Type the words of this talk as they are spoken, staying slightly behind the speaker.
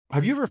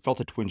Have you ever felt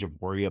a twinge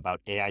of worry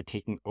about AI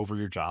taking over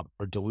your job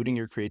or diluting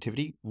your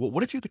creativity? Well,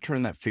 what if you could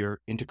turn that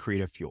fear into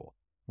creative fuel?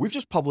 We've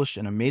just published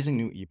an amazing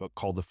new ebook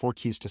called The Four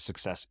Keys to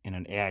Success in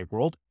an AI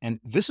World,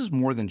 and this is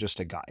more than just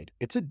a guide.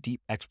 It's a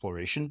deep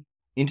exploration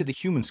into the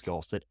human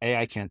skills that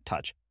AI can't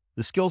touch,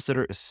 the skills that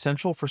are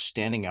essential for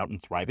standing out and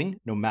thriving,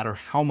 no matter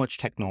how much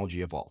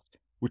technology evolves.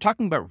 We're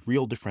talking about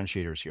real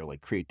differentiators here,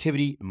 like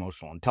creativity,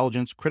 emotional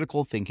intelligence,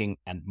 critical thinking,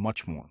 and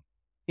much more.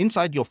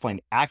 Inside, you'll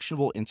find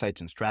actionable insights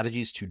and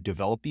strategies to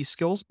develop these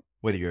skills,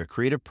 whether you're a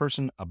creative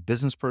person, a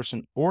business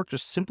person, or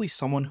just simply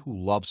someone who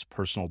loves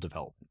personal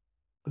development.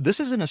 This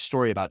isn't a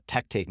story about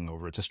tech taking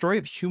over. It's a story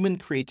of human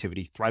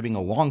creativity thriving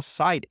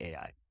alongside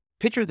AI.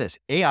 Picture this,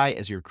 AI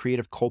as your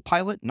creative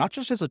co-pilot, not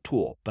just as a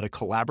tool, but a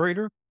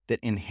collaborator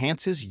that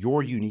enhances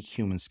your unique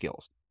human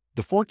skills.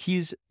 The Four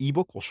Keys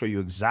ebook will show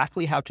you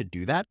exactly how to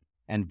do that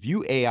and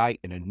view AI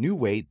in a new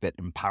way that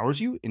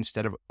empowers you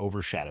instead of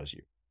overshadows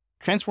you.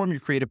 Transform your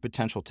creative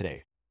potential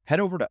today. Head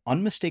over to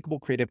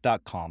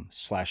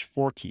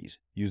unmistakablecreative.com/4keys.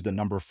 Use the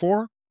number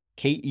 4,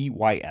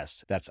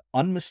 KEYS. That's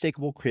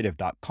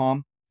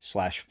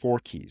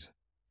unmistakablecreative.com/4keys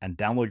and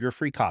download your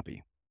free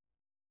copy.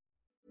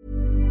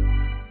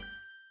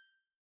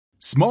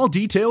 Small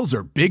details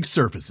are big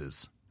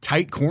surfaces.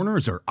 Tight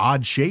corners are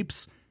odd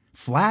shapes.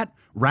 Flat,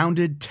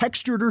 rounded,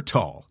 textured, or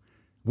tall.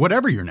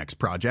 Whatever your next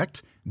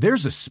project,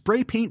 there's a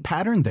spray paint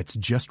pattern that's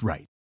just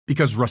right.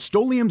 Because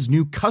Rust-Oleum's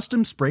new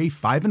Custom Spray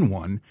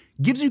 5-in-1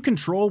 gives you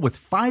control with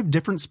 5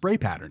 different spray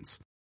patterns.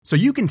 So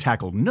you can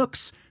tackle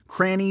nooks,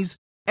 crannies,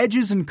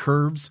 edges, and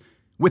curves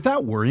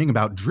without worrying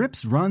about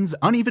drips, runs,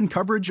 uneven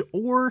coverage,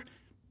 or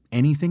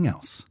anything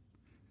else.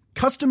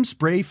 Custom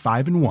Spray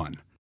 5-in-1.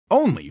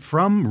 Only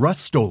from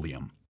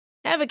Rust-Oleum.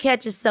 Ever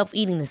catch yourself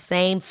eating the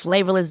same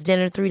flavorless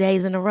dinner 3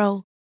 days in a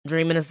row?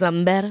 Dreaming of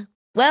something better?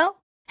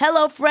 Well,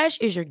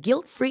 HelloFresh is your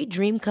guilt-free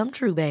dream come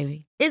true,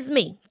 baby. It's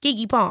me,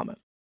 Keke Palmer.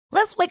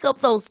 Let's wake up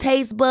those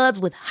taste buds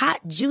with hot,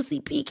 juicy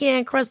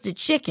pecan-crusted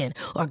chicken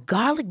or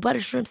garlic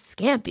butter shrimp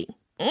scampi.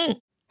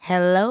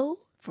 Hello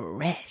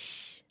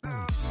Fresh.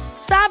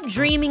 Stop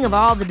dreaming of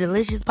all the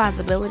delicious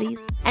possibilities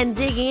and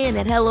dig in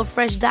at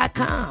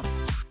HelloFresh.com.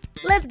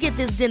 Let's get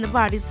this dinner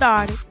party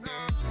started.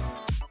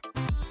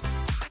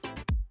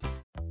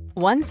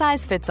 One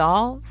size fits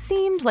all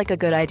seemed like a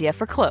good idea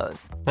for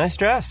clothes. Nice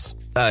dress.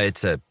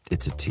 It's a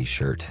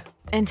t-shirt.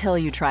 Until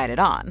you tried it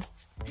on.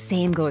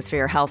 Same goes for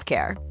your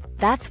healthcare.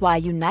 That's why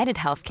United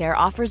Healthcare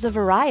offers a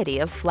variety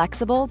of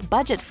flexible,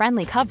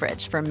 budget-friendly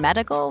coverage for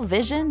medical,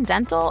 vision,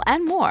 dental,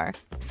 and more.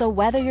 So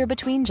whether you're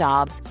between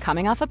jobs,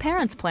 coming off a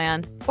parent's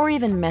plan, or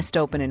even missed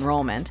open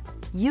enrollment,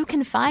 you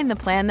can find the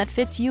plan that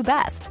fits you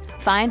best.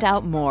 Find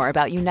out more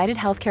about United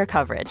Healthcare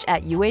coverage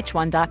at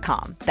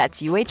uh1.com.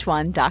 That's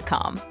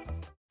uh1.com.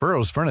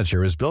 Burrow's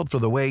furniture is built for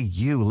the way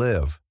you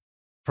live.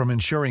 From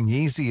ensuring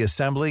easy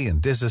assembly and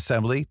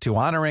disassembly to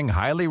honoring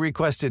highly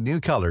requested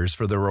new colors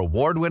for their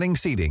award-winning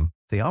seating,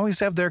 they always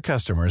have their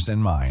customers in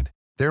mind.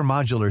 Their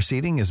modular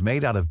seating is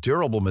made out of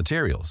durable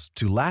materials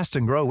to last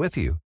and grow with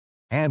you.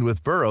 And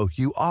with Burrow,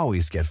 you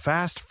always get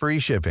fast, free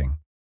shipping.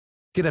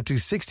 Get up to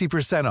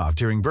 60% off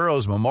during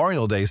Burrow's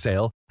Memorial Day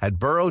sale at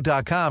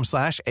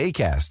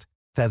burrow.com/ACAST.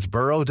 That's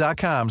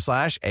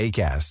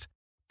burrow.com/ACAST.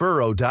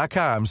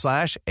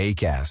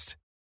 burrow.com/ACAST.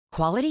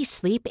 Quality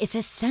sleep is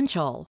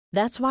essential.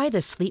 That's why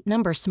the Sleep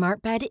Number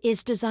Smart Bed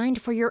is designed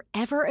for your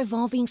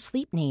ever-evolving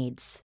sleep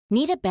needs.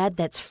 Need a bed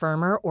that's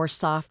firmer or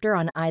softer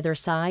on either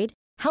side?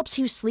 Helps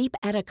you sleep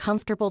at a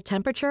comfortable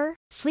temperature?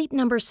 Sleep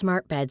Number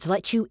Smart Beds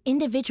let you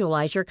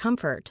individualize your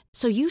comfort,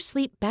 so you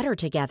sleep better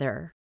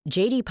together.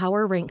 J.D.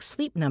 Power ranks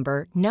Sleep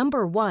Number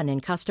number 1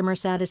 in customer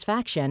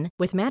satisfaction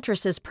with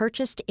mattresses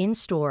purchased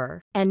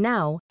in-store. And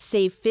now,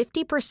 save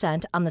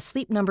 50% on the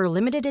Sleep Number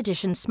Limited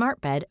Edition Smart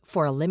Bed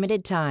for a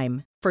limited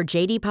time. For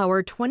J.D.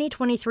 Power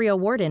 2023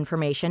 award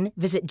information,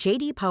 visit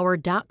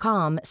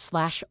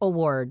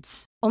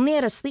jdpower.com/awards. Only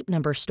at a Sleep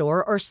Number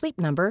store or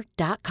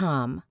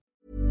sleepnumber.com.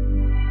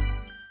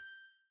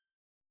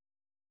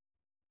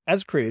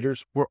 As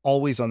creators, we're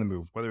always on the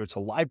move. Whether it's a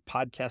live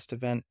podcast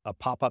event, a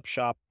pop-up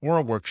shop, or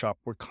a workshop,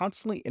 we're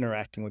constantly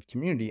interacting with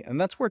community, and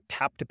that's where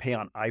Tap to Pay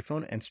on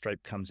iPhone and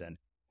Stripe comes in.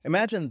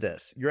 Imagine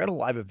this. You're at a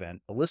live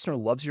event, a listener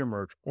loves your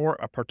merch, or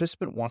a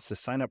participant wants to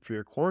sign up for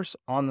your course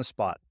on the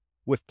spot.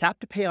 With Tap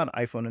to Pay on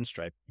iPhone and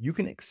Stripe, you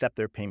can accept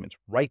their payments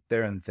right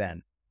there and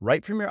then,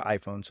 right from your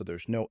iPhone, so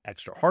there's no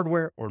extra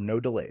hardware or no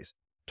delays.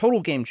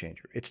 Total game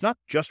changer. It's not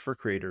just for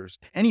creators.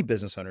 Any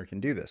business owner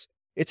can do this.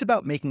 It's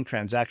about making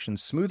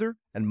transactions smoother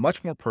and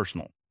much more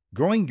personal,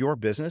 growing your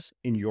business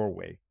in your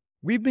way.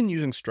 We've been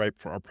using Stripe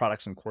for our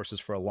products and courses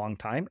for a long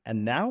time,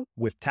 and now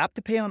with Tap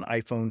to Pay on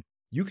iPhone,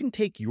 you can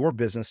take your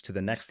business to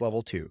the next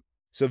level too.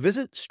 So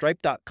visit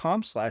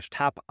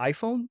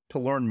stripe.com/tapiphone to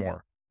learn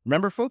more.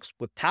 Remember, folks,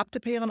 with Tap to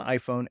Pay on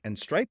iPhone and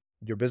Stripe,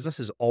 your business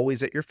is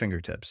always at your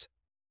fingertips.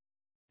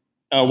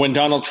 When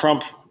Donald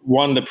Trump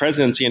won the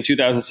presidency in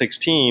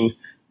 2016,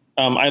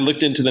 I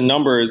looked into the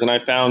numbers and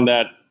I found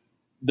that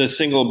the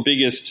single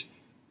biggest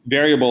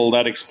variable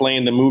that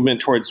explained the movement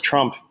towards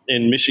Trump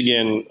in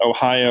Michigan,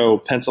 Ohio,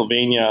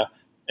 Pennsylvania,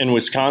 and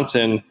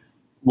Wisconsin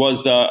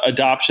was the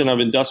adoption of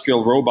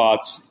industrial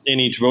robots in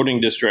each voting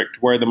district,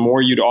 where the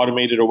more you'd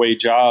automated away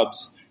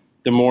jobs,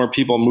 the more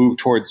people moved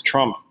towards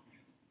Trump.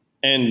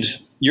 And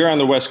you're on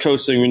the West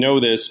Coast, so you know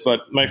this,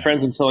 but my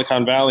friends in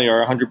Silicon Valley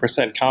are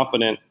 100%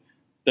 confident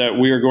that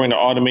we are going to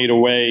automate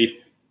away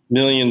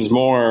millions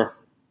more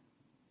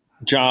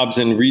jobs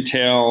in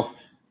retail,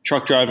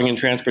 truck driving and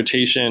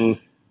transportation,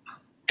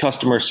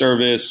 customer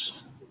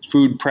service,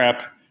 food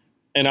prep,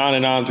 and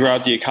on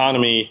throughout the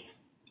economy.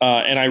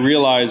 And I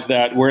realized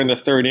that we're in the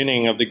third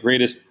inning of the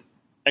greatest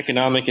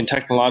economic and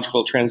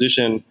technological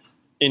transition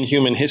in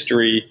human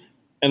history.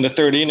 And the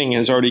third inning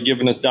has already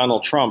given us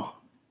Donald Trump.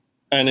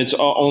 And it's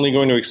only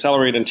going to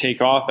accelerate and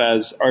take off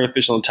as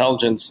artificial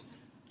intelligence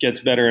gets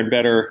better and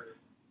better.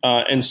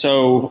 And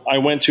so I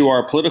went to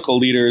our political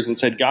leaders and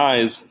said,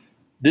 guys,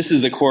 this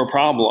is the core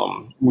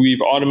problem. We've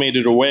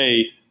automated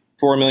away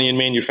 4 million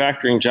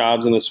manufacturing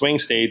jobs in the swing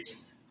states,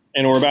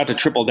 and we're about to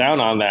triple down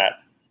on that.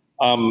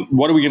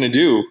 What are we going to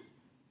do?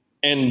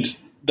 And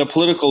the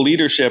political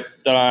leadership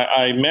that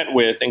I met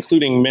with,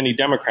 including many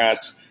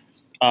Democrats,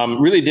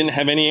 really didn't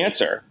have any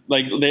answer.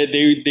 Like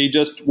they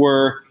just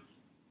were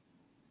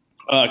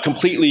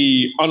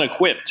completely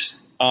unequipped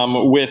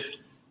with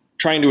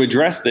trying to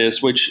address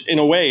this, which in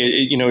a way,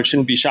 it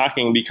shouldn't be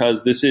shocking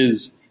because this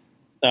is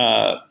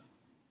an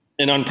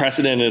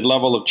unprecedented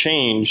level of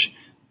change.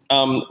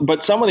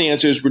 But some of the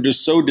answers were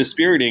just so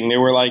dispiriting. They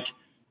were like,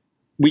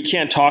 we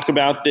can't talk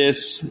about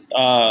this.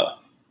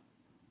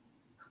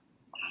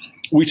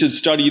 We should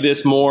study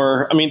this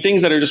more. I mean,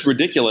 things that are just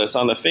ridiculous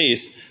on the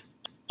face.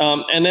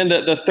 And then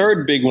the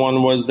third big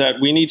one was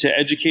that we need to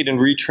educate and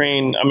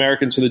retrain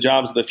Americans for the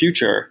jobs of the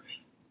future.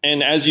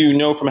 And as you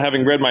know from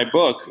having read my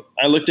book,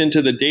 I looked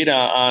into the data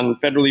on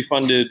federally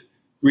funded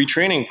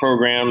retraining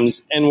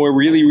programs, and we're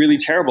really, really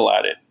terrible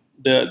at it.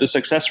 The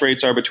success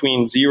rates are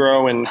between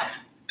 0 and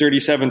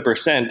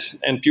 37%,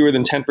 and fewer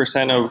than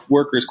 10% of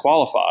workers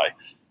qualify.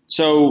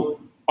 So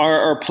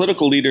our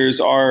political leaders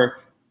are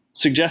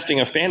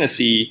suggesting a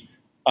fantasy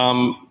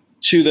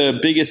to the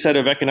biggest set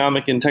of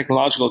economic and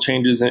technological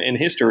changes in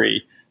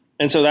history.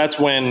 And so that's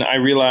when I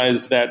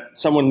realized that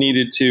someone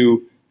needed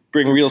to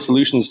bring real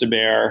solutions to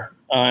bear.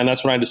 And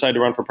that's when I decided to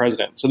run for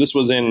president. So this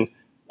was in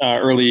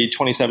early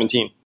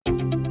 2017.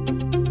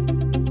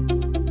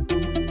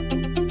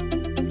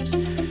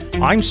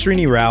 I'm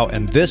Srini Rao,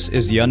 and this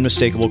is the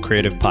Unmistakable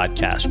Creative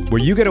Podcast,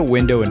 where you get a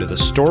window into the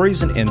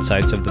stories and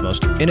insights of the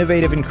most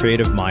innovative and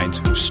creative minds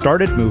who've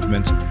started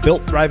movements,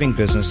 built thriving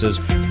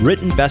businesses,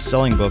 written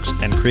best-selling books,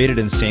 and created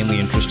insanely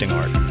interesting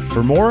art.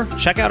 For more,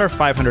 check out our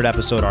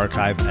 500-episode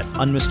archive at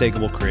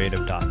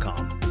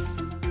unmistakablecreative.com.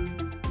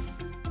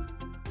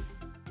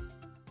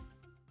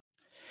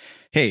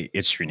 Hey,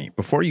 it's Srini.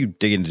 Before you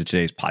dig into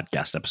today's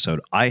podcast episode,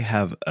 I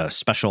have a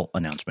special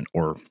announcement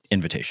or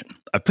invitation.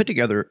 I've put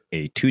together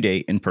a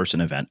 2-day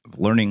in-person event of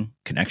learning,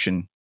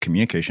 connection,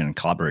 communication, and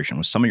collaboration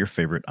with some of your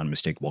favorite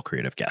unmistakable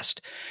creative guests.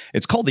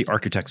 It's called the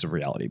Architects of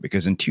Reality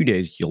because in 2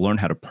 days, you'll learn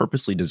how to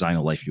purposely design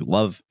a life you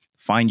love,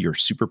 find your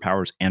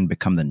superpowers, and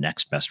become the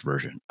next best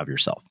version of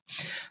yourself.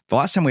 The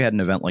last time we had an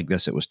event like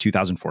this, it was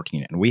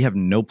 2014, and we have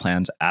no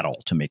plans at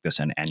all to make this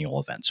an annual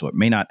event, so it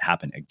may not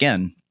happen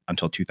again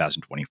until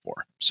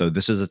 2024. So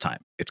this is the time.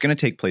 It's going to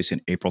take place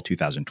in April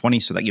 2020,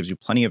 so that gives you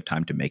plenty of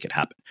time to make it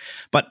happen.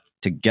 But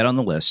to get on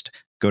the list,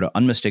 go to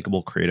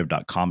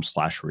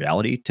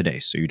unmistakablecreative.com/reality today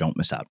so you don't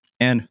miss out.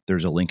 And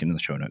there's a link in the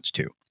show notes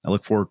too. I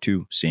look forward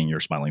to seeing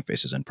your smiling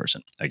faces in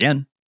person.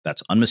 Again,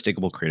 that's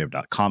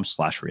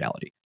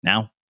unmistakablecreative.com/reality.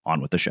 Now,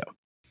 on with the show.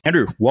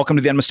 Andrew, welcome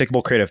to the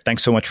Unmistakable Creative.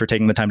 Thanks so much for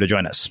taking the time to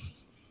join us.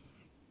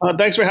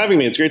 Thanks for having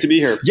me. It's great to be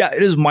here. Yeah,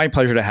 it is my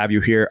pleasure to have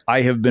you here.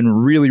 I have been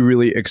really,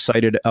 really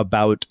excited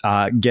about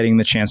getting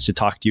the chance to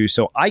talk to you.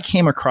 So I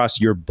came across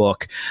your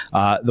book,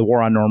 The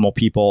War on Normal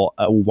People,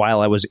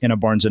 while I was in a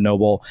Barnes &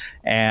 Noble.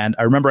 And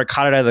I remember I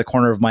caught it out of the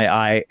corner of my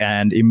eye,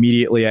 and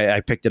immediately I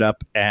picked it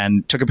up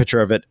and took a picture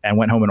of it and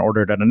went home and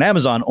ordered it on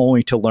Amazon,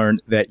 only to learn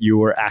that you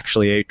were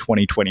actually a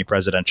 2020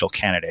 presidential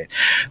candidate.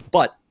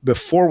 But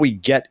before we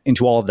get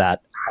into all of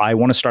that, I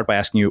want to start by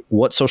asking you,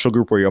 what social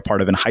group were you a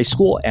part of in high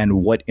school,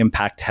 and what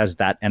impact has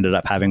that ended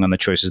up having on the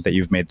choices that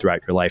you've made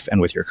throughout your life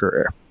and with your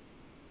career?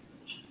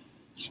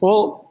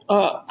 Well,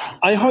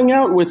 I hung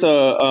out with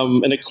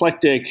an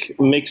eclectic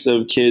mix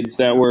of kids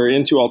that were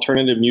into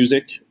alternative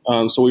music.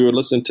 So we would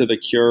listen to The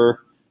Cure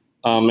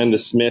and The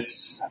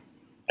Smiths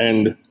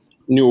and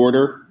New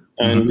Order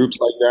and groups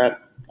like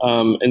that.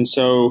 And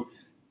so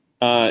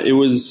it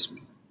was...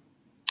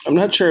 I'm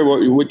not sure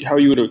how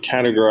you would have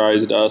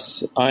categorized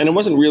us. And it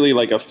wasn't really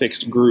like a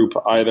fixed group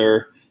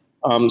either.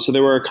 So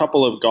there were a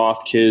couple of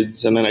goth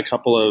kids and then a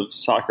couple of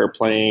soccer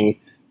playing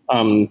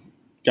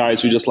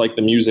guys who just liked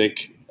the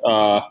music.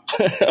 And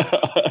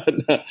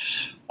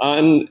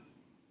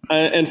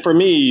for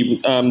me,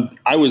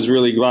 I was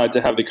really glad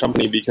to have the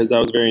company because I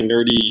was a very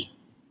nerdy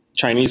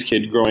Chinese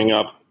kid growing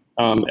up.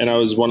 And I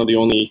was one of the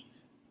only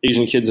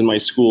Asian kids in my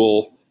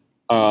school.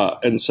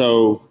 And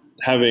so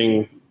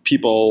having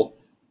people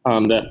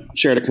that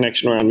shared a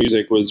connection around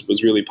music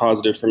was really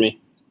positive for me.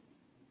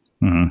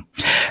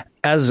 Mm-hmm.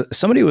 As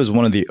somebody who was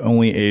one of the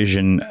only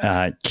Asian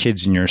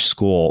kids in your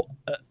school,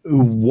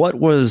 what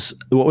was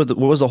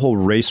the whole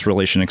race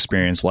relation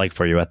experience like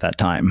for you at that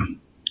time?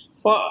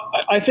 Well,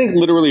 I think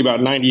literally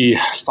about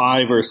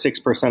 95 or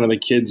 6% of the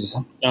kids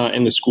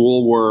in the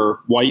school were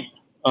white.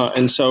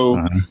 And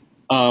so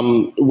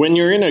when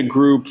you're in a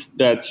group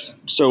that's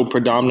so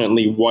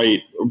predominantly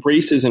white,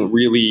 race isn't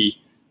really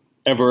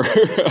ever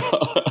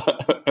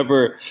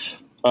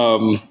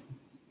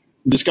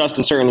discussed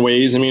in certain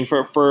ways. I mean,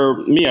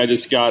 for me, I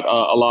just got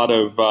a lot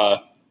of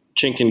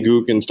chink and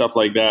gook and stuff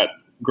like that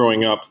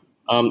growing up.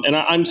 And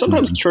I'm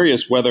sometimes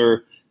curious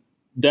whether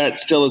that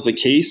still is the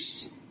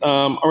case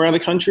around the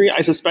country.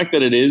 I suspect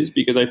that it is,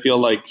 because I feel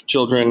like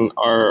children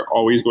are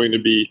always going to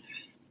be,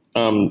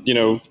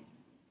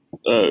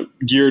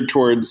 geared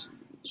towards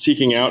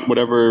seeking out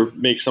whatever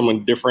makes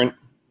someone different.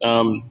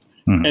 And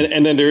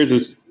then there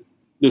is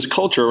this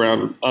culture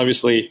around,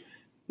 obviously,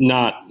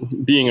 not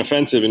being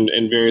offensive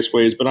in various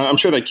ways, but I'm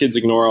sure that kids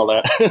ignore all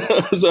that.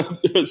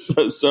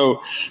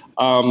 so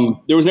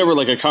there was never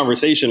like a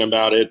conversation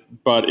about it,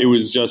 but it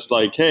was just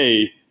like,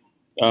 hey,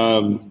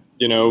 chink,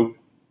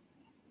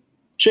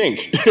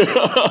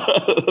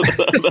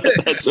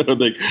 that sort of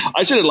thing.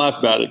 I shouldn't laugh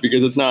about it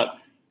because it's not,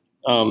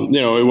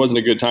 it wasn't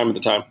a good time at the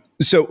time.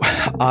 So,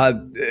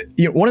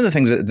 one of the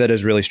things that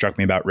has really struck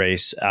me about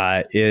race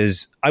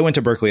is I went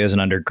to Berkeley as an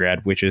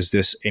undergrad, which is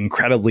this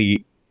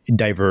incredibly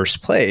diverse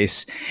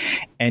place.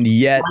 And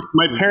yet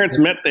my parents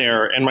met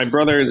there, and my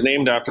brother is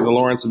named after the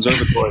Lawrence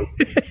Observatory.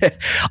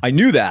 I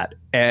knew that.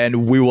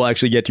 And we will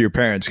actually get to your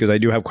parents because I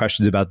do have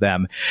questions about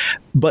them.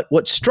 But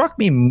what struck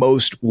me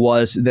most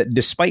was that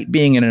despite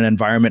being in an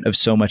environment of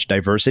so much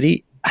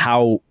diversity,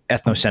 how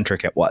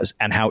ethnocentric it was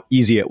and how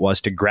easy it was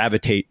to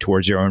gravitate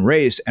towards your own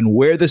race. And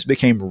where this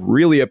became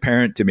really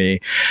apparent to me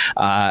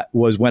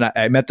was when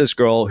I met this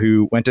girl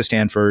who went to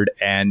Stanford,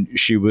 and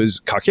she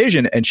was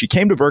Caucasian, and she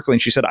came to Berkeley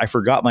and she said, "I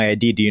forgot my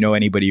ID. Do you know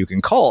anybody you can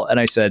call?" And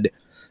I said,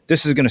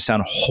 "This is going to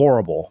sound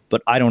horrible,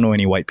 but I don't know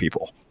any white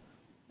people."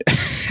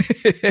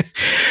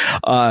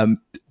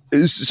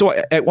 So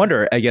I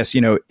wonder, I guess,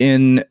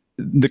 in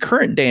the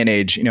current day and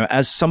age,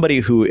 as somebody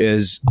who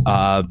is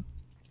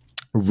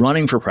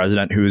running for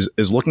president, who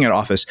is looking at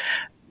office,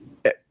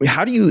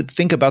 how do you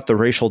think about the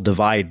racial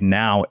divide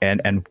now,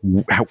 and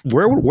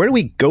where do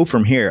we go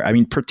from here? I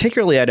mean,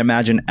 particularly, I'd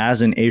imagine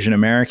as an Asian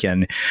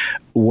American,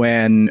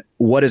 when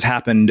what has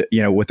happened,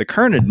 with the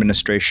current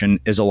administration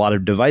is a lot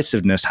of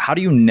divisiveness. How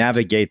do you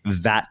navigate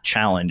that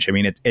challenge? I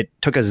mean, it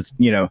took us,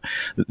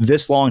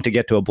 this long to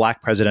get to a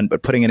black president,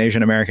 but putting an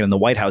Asian American in the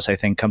White House, I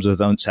think, comes with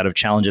its own set of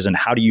challenges. And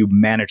how do you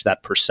manage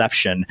that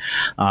perception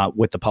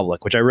with the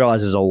public, which I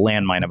realize is a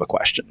landmine of a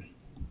question?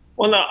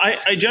 Well, no,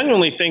 I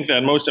genuinely think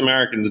that most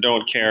Americans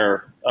don't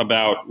care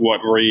about what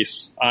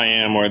race I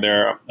am or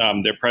their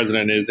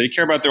president is. They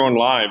care about their own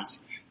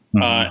lives.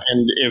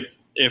 And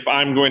if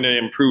I'm going to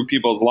improve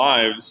people's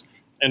lives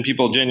and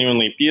people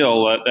genuinely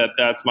feel that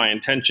that's my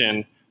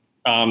intention,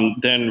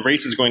 then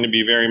race is going to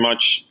be very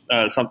much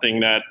something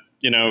that,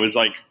 is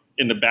like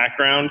in the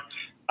background.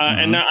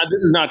 And now,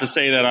 this is not to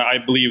say that I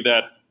believe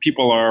that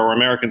people or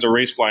Americans are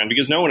race blind,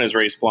 because no one is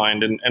race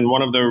blind. And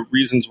one of the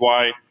reasons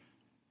why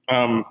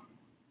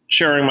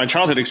sharing my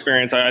childhood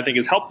experience, I think,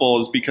 is helpful,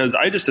 is because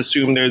I just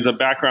assume there's a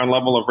background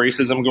level of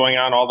racism going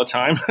on all the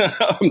time.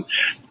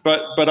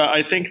 But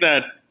I think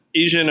that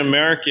Asian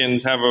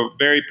Americans have a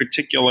very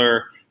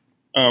particular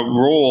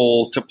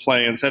role to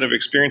play and set of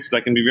experiences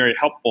that can be very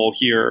helpful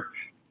here.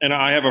 And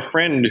I have a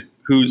friend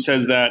who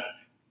says that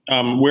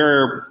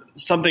we're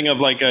something of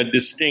like a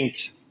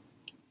distinct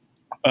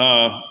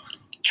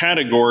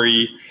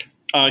category.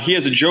 He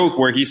has a joke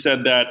where he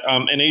said that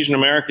an Asian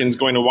American is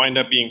going to wind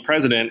up being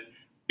president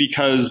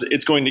because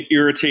it's going to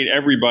irritate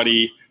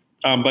everybody,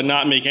 but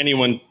not make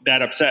anyone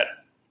that upset.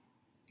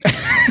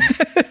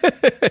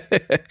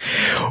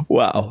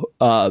 Wow.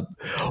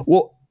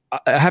 Well,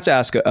 I have to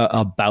ask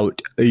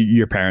about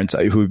your parents,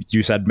 who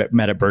you said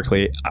met at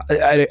Berkeley.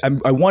 I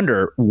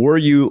wonder, were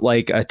you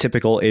like a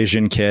typical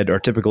Asian kid or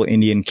typical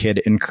Indian kid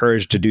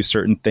encouraged to do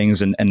certain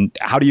things? And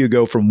how do you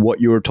go from what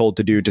you were told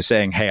to do to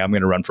saying, hey, I'm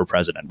going to run for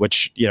president,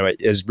 which,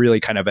 is really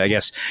kind of, I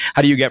guess,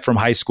 how do you get from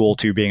high school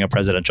to being a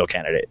presidential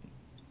candidate?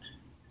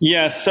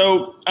 Yeah,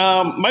 so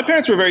my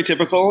parents were very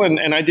typical,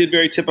 and I did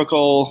very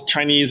typical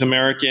Chinese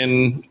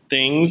American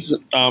things.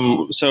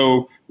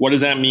 So what does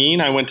that mean?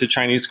 I went to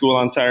Chinese school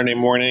on Saturday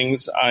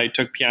mornings. I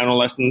took piano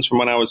lessons from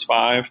when I was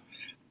 5.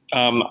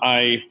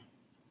 I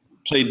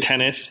played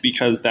tennis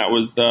because that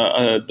was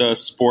the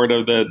sport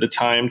of the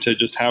time to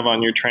just have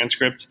on your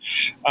transcript.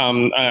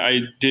 I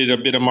did a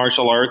bit of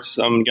martial arts,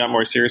 got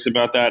more serious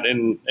about that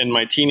in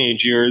my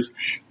teenage years.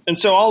 And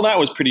so all that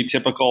was pretty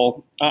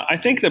typical. I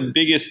think the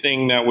biggest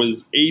thing that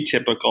was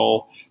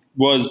atypical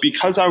was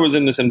because I was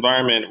in this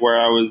environment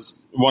where I was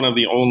one of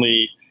the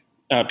only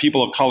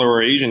people of color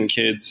or Asian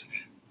kids,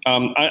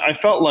 I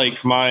felt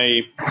like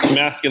my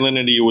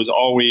masculinity was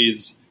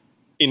always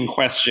in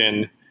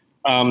question.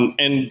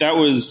 And that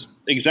was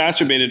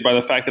exacerbated by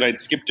the fact that I'd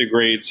skipped a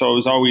grade. So I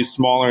was always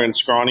smaller and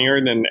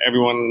scrawnier than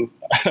everyone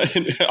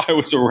I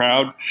was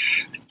around.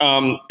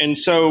 And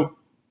so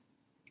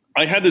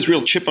I had this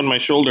real chip on my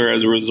shoulder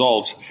as a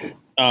result,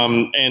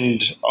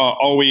 and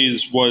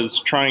always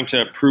was trying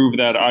to prove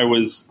that I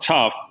was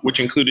tough, which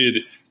included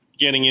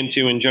getting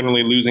into and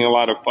generally losing a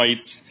lot of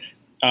fights.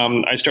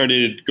 I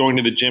started going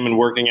to the gym and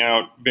working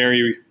out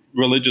very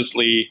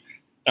religiously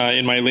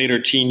in my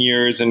later teen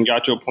years, and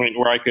got to a point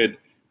where I could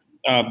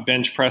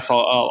bench press a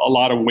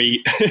lot of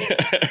weight.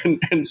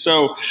 and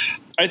so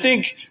I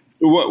think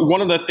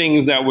one of the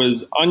things that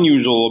was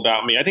unusual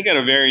about me, I think I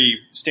had a very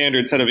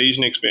standard set of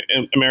Asian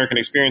American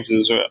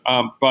experiences,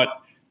 but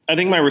I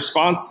think my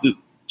response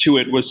to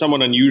it was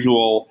somewhat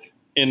unusual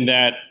in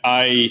that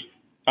I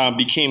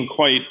became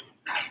quite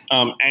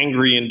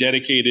angry and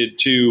dedicated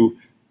to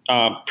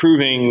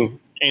proving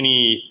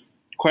any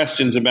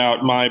questions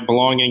about my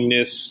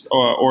belongingness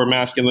or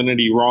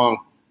masculinity wrong.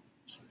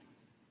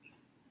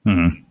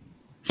 Mm-hmm.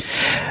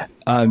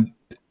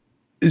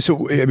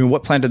 So, I mean,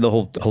 what planted the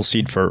whole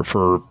seed for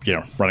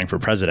running for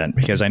president?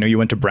 Because I know you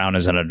went to Brown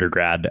as an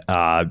undergrad.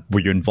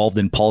 Were you involved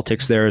in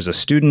politics there as a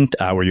student?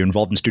 Were you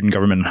involved in student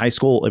government in high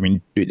school? I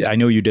mean, I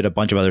know you did a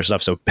bunch of other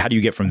stuff. So how do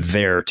you get from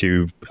there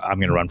to I'm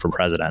going to run for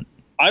president?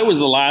 I was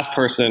the last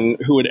person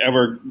who would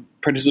ever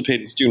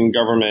participate in student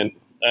government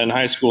in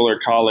high school or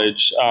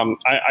college.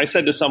 I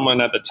said to someone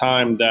at the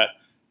time that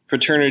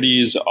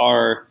fraternities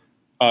are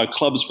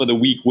clubs for the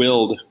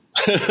weak-willed.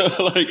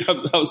 Like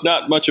I was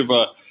not much of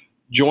a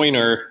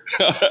joiner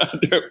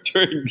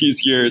during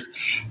these years.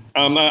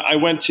 I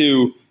went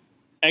to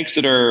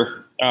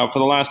Exeter for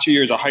the last 2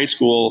 years of high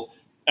school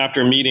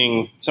after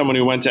meeting someone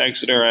who went to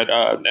Exeter at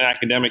an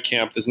academic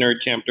camp, this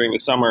nerd camp during the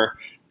summer.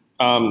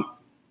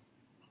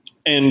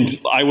 And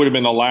I would have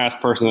been the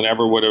last person that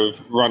ever would have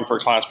run for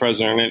class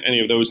president or any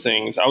of those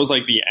things. I was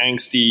like the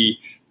angsty,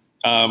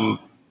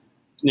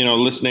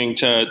 listening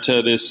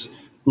to this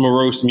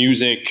morose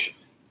music,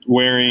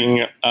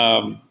 wearing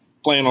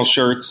flannel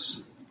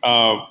shirts.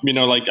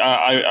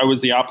 I was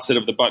the opposite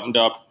of the buttoned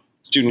up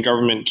student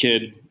government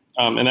kid.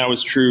 And that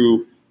was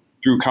true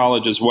through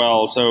college as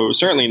well. So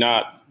certainly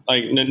not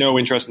no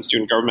interest in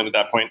student government at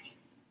that point.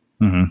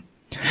 Mm-hmm.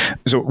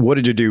 So what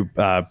did you do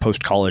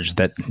post-college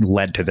that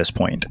led to this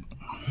point?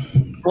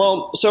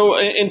 Well, so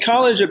in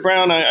college at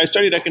Brown, I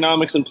studied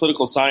economics and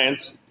political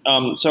science.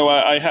 So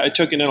I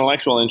took an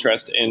intellectual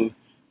interest in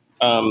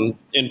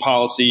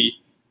policy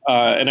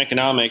and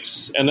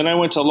economics. And then I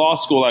went to law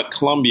school at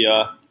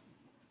Columbia.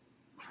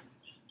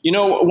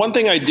 One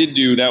thing I did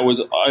do that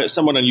was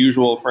somewhat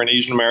unusual for an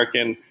Asian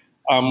American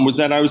was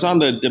that I was on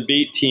the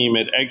debate team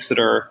at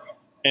Exeter,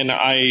 and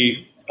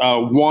I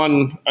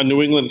won a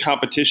New England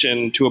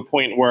competition to a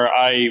point where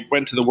I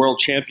went to the World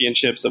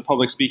Championships of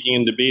Public Speaking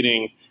and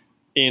Debating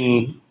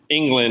in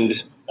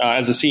England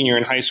as a senior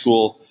in high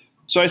school.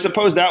 So I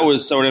suppose that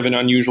was sort of an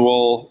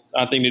unusual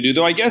thing to do,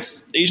 though I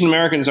guess Asian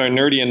Americans are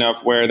nerdy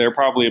enough where they're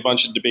probably a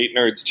bunch of debate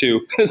nerds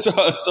too. so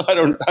I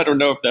don't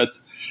know if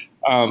that's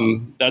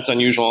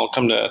unusual.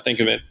 Come to think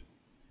of it.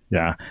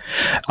 Yeah.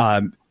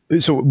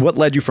 So what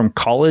led you from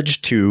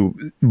college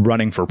to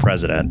running for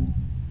president?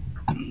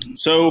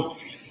 So,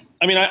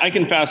 I mean, I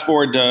can fast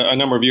forward a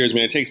number of years. I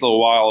mean, it takes a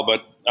little while,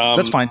 but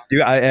that's fine.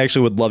 I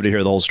actually would love to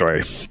hear the whole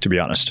story, to be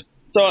honest.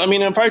 So, I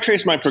mean, if I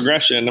trace my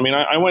progression, I mean,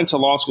 I went to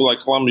law school at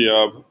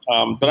Columbia,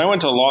 but I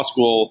went to law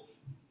school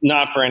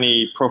not for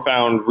any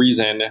profound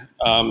reason.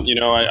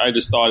 I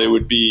just thought it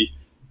would be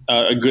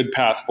a good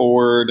path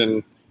forward.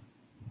 And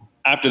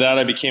after that,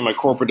 I became a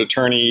corporate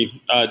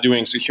attorney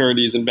doing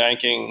securities and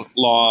banking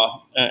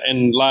law,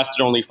 and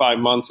lasted only 5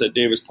 months at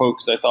Davis Polk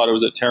because I thought it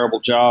was a terrible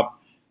job.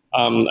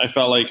 I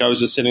felt like I was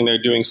just sitting there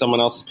doing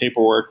someone else's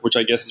paperwork, which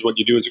I guess is what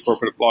you do as a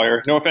corporate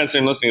lawyer. No offense to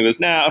anyone listening to this.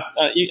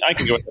 I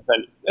can go with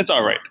it. It's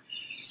all right.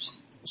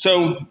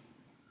 So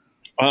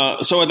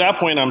at that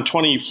point, I'm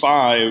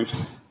 25,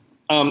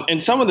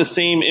 and some of the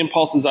same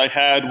impulses I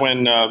had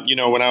when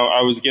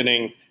I was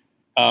getting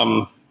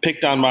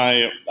picked on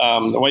by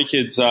the white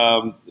kids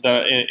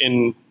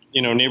in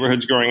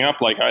neighborhoods growing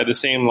up. Like I had the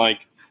same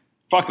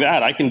fuck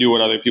that, I can do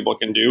what other people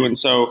can do. And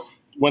so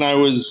when I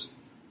was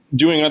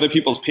doing other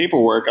people's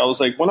paperwork, I was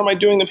like, what am I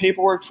doing the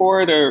paperwork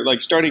for? They're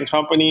starting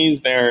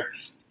companies, they're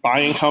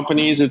buying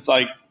companies. It's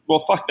like, well,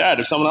 fuck that.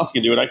 If someone else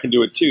can do it, I can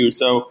do it too.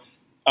 So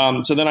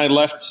then I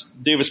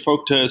left Davis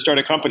Polk to start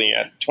a company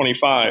at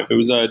 25. It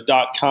was a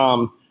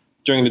 .com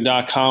during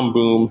the .com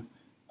boom.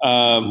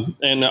 And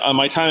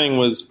my timing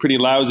was pretty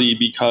lousy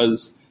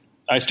because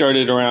I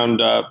started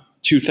around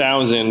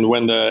 2000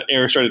 when the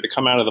air started to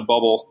come out of the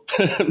bubble.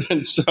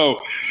 And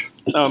so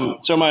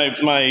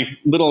my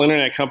little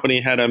internet company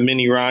had a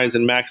mini rise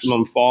and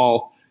maximum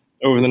fall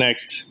over the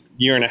next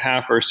year and a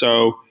half or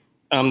so.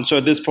 So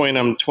at this point,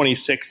 I'm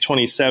 26,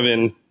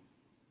 27,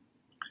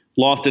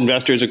 lost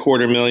investors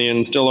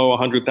 $250,000, still owe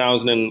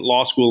 $100,000 in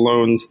law school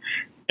loans.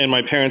 And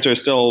my parents are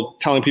still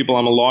telling people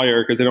I'm a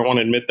lawyer because they don't want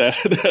to admit that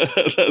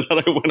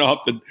I went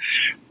off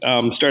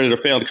and started a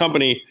failed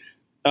company.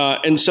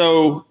 And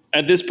so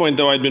At this point,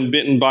 though, I'd been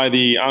bitten by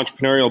the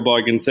entrepreneurial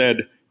bug and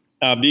said,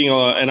 being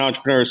an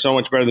entrepreneur is so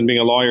much better than being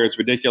a lawyer. It's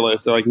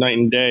ridiculous. They're like night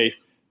and day.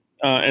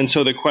 And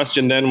so the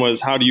question then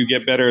was, how do you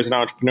get better as an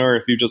entrepreneur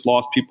if you just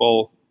lost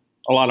people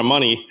a lot of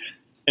money?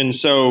 And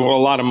so a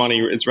lot of money,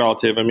 it's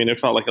relative. I mean, it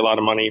felt like a lot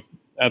of money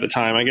at the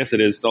time. I guess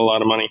it is still a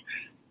lot of money.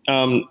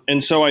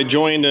 And so I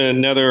joined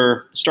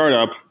another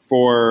startup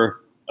for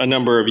a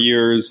number of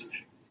years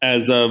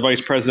as the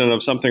vice president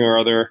of something or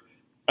other.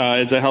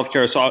 It was a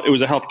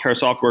healthcare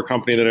software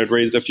company that had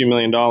raised a few $1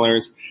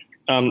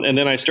 million. And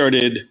then I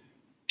started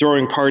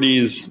throwing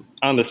parties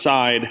on the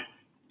side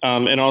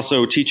and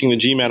also teaching the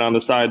GMAT on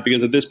the side,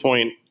 because at this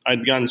point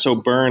I'd gotten so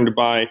burned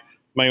by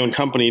my own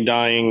company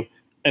dying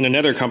and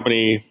another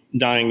company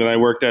dying that I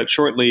worked at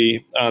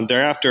shortly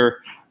thereafter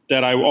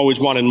that I always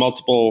wanted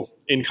multiple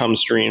income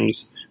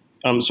streams.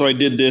 So I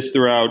did this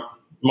throughout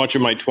much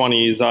of my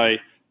 20s. I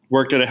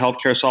worked at a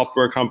healthcare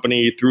software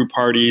company, threw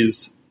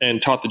parties,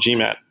 and taught the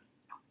GMAT.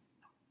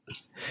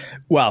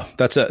 Wow,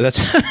 that's an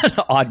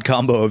odd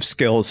combo of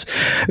skills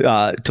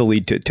to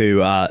lead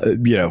to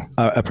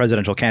a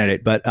presidential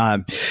candidate. But all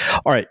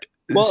right,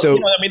 well, so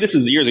this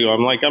is years ago.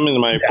 I'm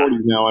in my 40s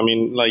now. I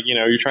mean,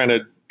 you're trying to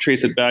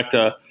trace it back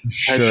to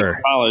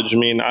college. I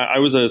mean, I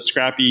was a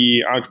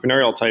scrappy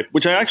entrepreneurial type,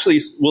 which I actually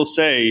will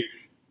say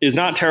is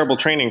not terrible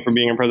training for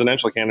being a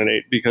presidential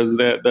candidate, because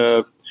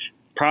the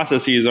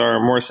processes are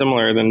more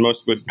similar than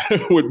most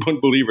would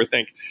believe or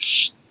think.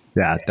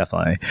 Yeah,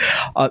 definitely.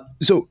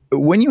 So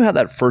when you had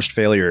that first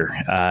failure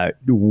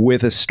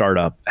with a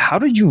startup, how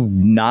did you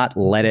not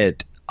let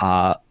it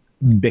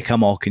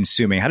become all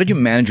consuming? How did you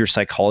manage your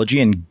psychology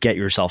and get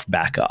yourself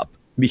back up?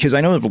 Because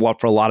I know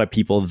for a lot of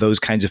people, those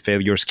kinds of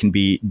failures can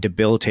be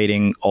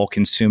debilitating, all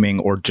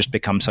consuming, or just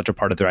become such a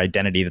part of their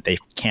identity that they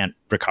can't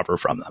recover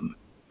from them.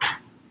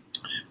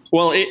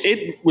 Well,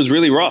 it was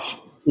really rough.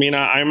 I mean,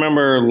 I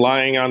remember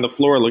lying on the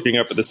floor, looking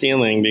up at the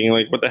ceiling, being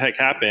like, what the heck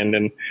happened?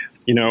 And,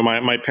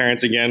 my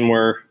parents, again,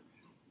 were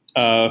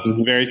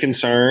very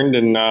concerned.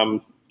 And,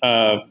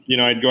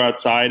 I'd go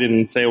outside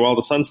and say, well,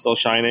 the sun's still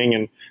shining.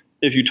 And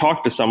if you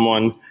talk to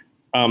someone,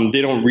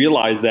 they don't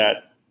realize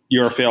that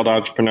you're a failed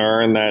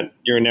entrepreneur and that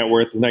your net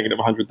worth is negative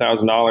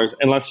 $100,000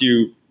 unless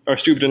you are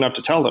stupid enough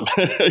to tell them.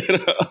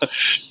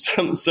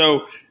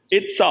 So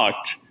it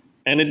sucked.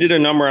 And it did a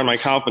number on my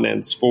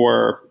confidence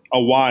for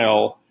a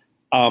while.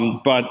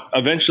 But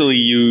eventually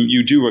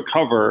you do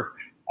recover.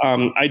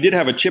 I did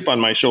have a chip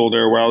on my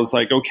shoulder where I was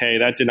like, okay,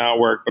 that did not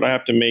work, but I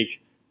have to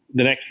make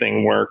the next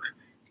thing work.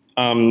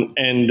 And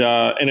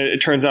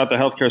it turns out the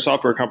healthcare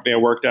software company I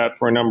worked at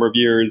for a number of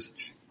years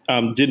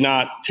did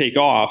not take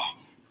off.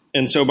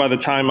 And so by the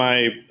time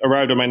I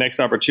arrived at my next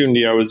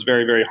opportunity, I was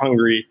very, very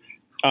hungry.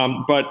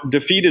 But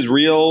defeat is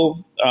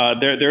real.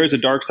 There is a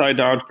dark side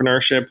to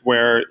entrepreneurship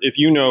where if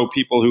you know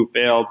people who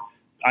failed,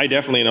 I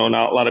definitely know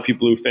not a lot of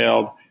people who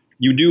failed,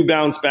 you do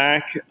bounce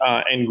back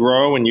and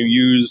grow, and you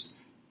use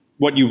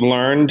what you've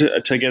learned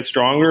to get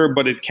stronger,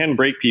 but it can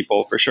break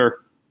people for sure.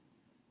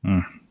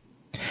 Mm.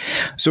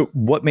 So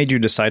what made you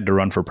decide to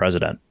run for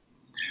president?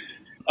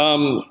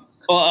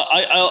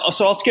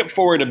 I'll skip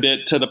forward a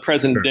bit to the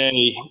present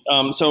day.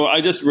 So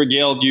I just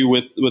regaled you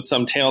with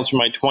some tales from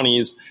my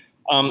 20s.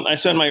 I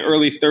spent my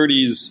early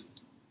 30s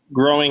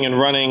growing and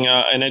running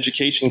an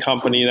education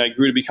company that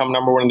grew to become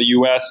number one in the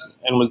U.S.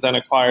 and was then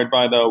acquired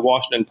by the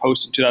Washington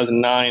Post in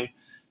 2009.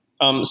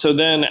 So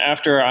then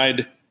after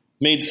I'd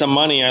made some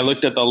money, I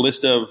looked at the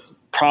list of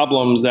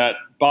problems that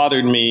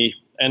bothered me.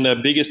 And the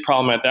biggest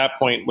problem at that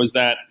point was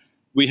that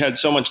we had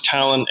so much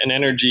talent and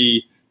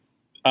energy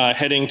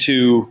heading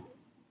to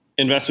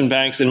investment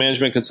banks and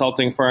management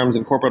consulting firms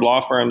and corporate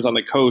law firms on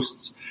the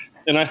coasts.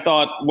 And I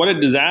thought, what a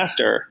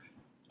disaster.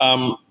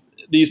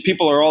 These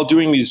people are all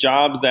doing these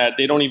jobs that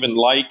they don't even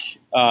like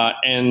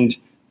and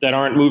that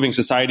aren't moving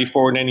society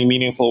forward in any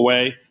meaningful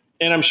way.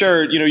 And I'm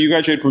sure, you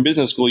graduated from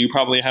business school, you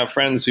probably have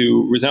friends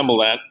who resemble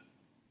that.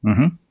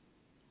 Mm-hmm.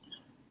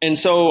 And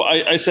so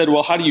I said,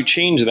 well, how do you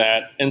change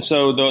that? And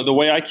so the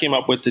way I came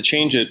up with to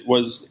change it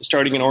was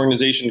starting an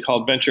organization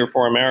called Venture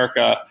for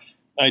America.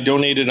 I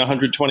donated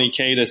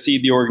 $120K to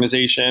seed the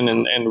organization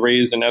and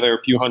raised another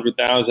few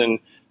 $100,000.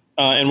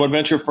 And what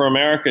Venture for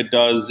America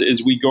does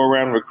is we go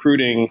around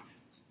recruiting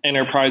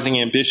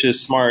enterprising,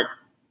 ambitious, smart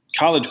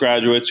college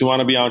graduates who want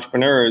to be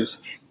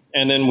entrepreneurs.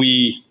 And then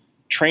we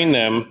train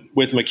them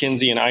with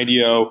McKinsey and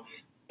IDEO.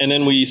 And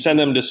then we send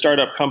them to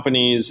startup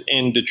companies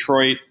in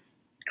Detroit,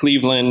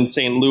 Cleveland,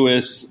 St.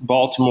 Louis,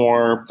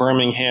 Baltimore,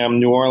 Birmingham,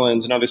 New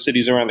Orleans, and other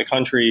cities around the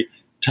country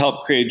to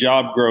help create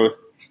job growth.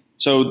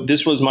 So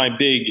this was my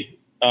big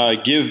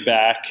give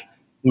back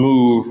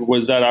move,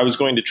 was that I was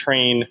going to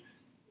train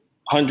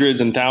hundreds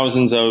and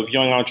thousands of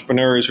young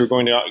entrepreneurs who are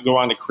going to go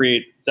on to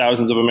create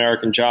thousands of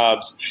American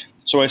jobs.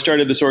 So I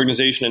started this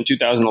organization in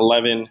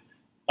 2011,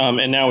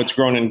 and now it's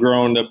grown and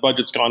grown. The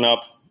budget's gone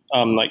up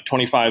like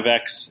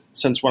 25x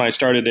since when I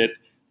started it.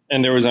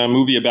 And there was a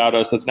movie about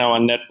us that's now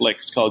on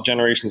Netflix called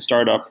Generation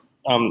Startup.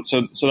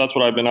 So that's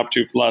what I've been up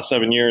to for the last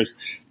 7 years.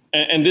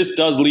 And this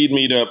does lead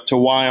me to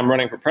why I'm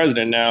running for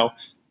president now,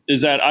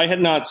 is that I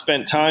had not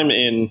spent time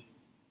in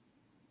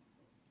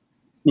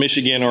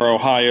Michigan or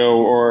Ohio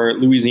or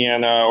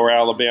Louisiana or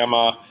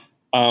Alabama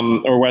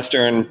or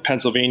Western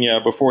Pennsylvania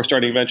before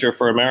starting Venture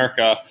for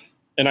America.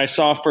 And I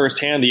saw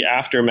firsthand the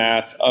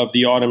aftermath of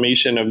the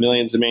automation of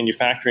millions of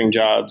manufacturing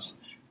jobs,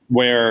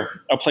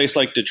 where a place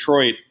like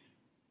Detroit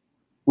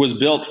was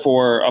built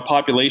for a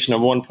population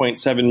of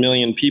 1.7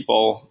 million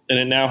people, and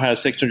it now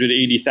has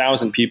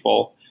 680,000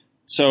 people.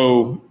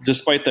 So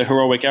despite the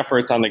heroic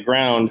efforts on the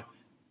ground,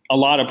 a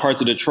lot of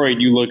parts of Detroit,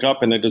 you look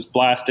up and they're just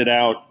blasted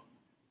out,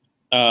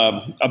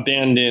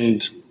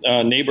 abandoned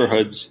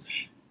neighborhoods.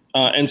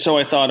 And so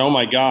I thought, oh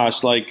my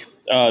gosh,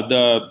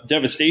 the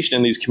devastation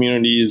in these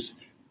communities,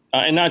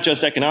 and not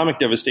just economic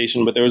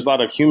devastation, but there was a lot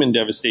of human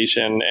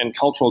devastation and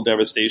cultural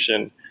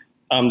devastation.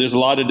 There's a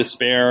lot of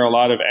despair, a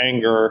lot of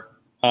anger.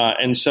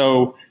 And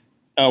so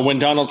when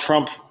Donald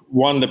Trump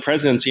won the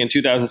presidency in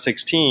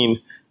 2016,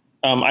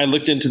 I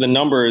looked into the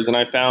numbers and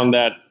I found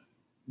that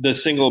the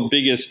single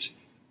biggest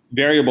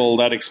variable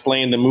that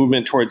explained the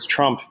movement towards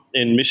Trump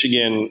in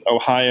Michigan,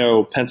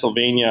 Ohio,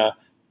 Pennsylvania,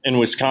 and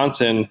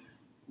Wisconsin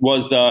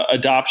was the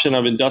adoption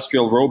of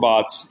industrial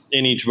robots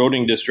in each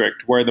voting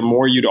district, where the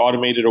more you'd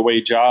automated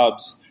away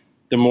jobs,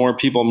 the more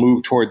people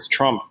moved towards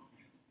Trump.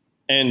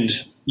 And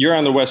you're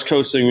on the West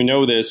Coast, so you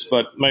know this,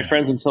 but my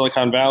friends in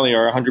Silicon Valley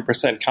are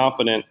 100%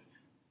 confident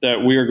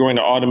that we are going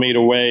to automate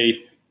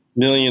away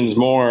millions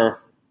more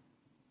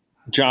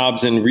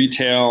jobs in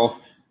retail,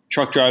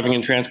 truck driving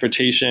and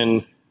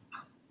transportation,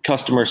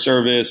 customer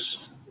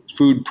service,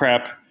 food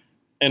prep,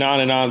 and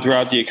on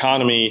throughout the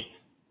economy.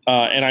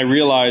 And I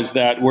realized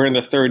that we're in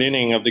the third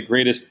inning of the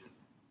greatest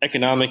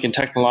economic and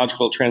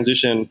technological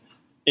transition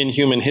in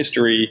human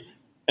history.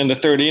 And the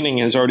third inning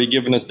has already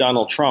given us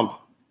Donald Trump.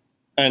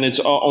 And it's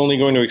only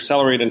going to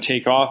accelerate and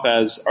take off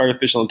as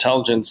artificial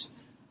intelligence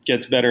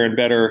gets better and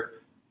better.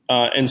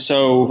 And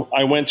so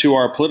I went to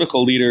our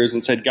political leaders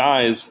and said,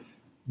 guys,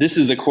 this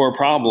is the core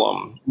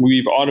problem.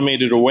 We've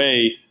automated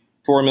away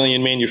 4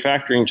 million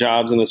manufacturing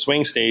jobs in the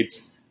swing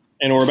states,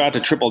 and we're about to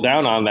triple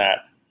down on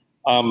that.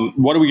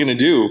 What are we going to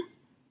do?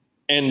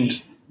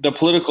 And the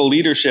political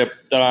leadership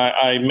that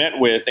I met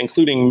with,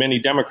 including many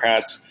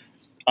Democrats,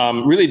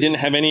 really didn't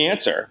have any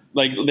answer.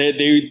 Like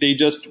they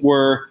just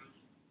were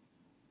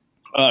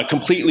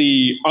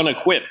completely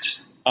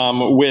unequipped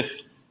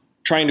with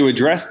trying to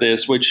address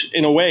this, which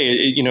in a way,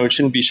 it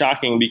shouldn't be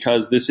shocking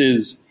because this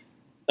is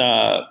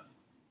an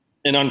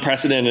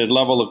unprecedented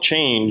level of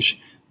change.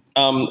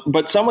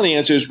 But some of the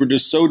answers were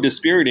just so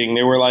dispiriting.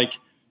 They were like,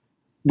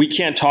 we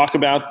can't talk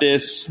about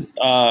this.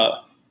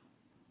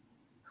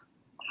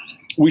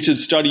 We should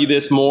study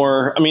this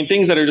more. I mean,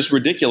 things that are just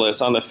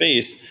ridiculous on the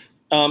face.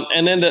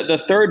 And then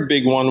the third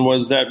big one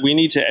was that we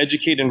need to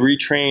educate and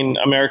retrain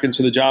Americans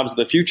for the jobs of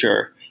the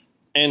future.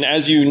 And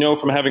as you know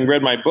from having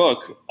read my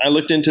book, I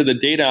looked into the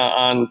data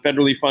on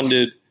federally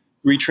funded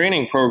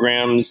retraining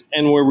programs,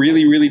 and we're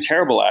really, really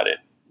terrible at it.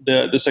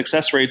 The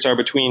success rates are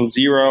between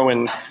 0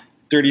 and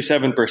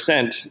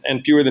 37%,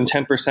 and fewer than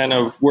 10%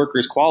 of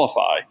workers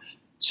qualify.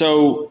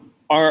 So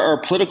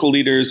our political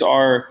leaders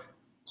are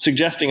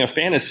suggesting a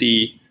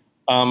fantasy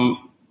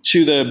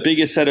to the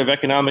biggest set of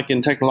economic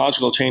and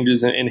technological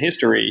changes in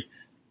history.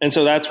 And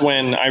so that's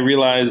when I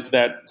realized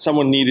that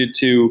someone needed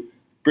to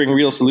bring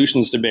real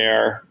solutions to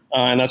bear.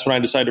 And that's when I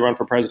decided to run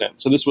for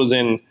president. So this was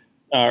in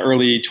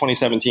early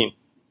 2017.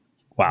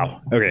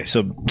 Wow. Okay.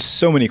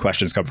 So many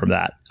questions come from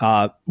that.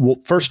 Well,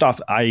 first off,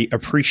 I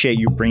appreciate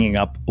you bringing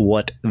up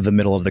what the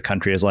middle of the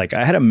country is like.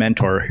 I had a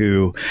mentor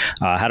who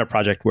had a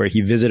project where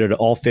he visited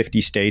all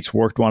 50 states,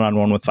 worked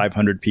one-on-one with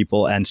 500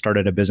 people, and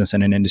started a business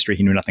in an industry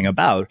he knew nothing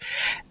about.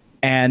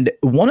 And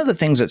one of the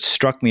things that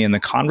struck me in the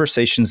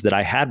conversations that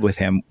I had with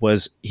him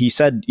was he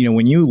said,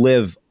 when you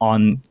live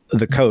on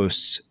the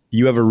coasts,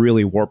 you have a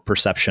really warped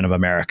perception of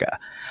America.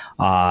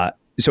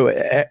 So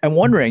I'm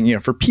wondering,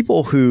 for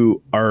people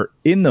who are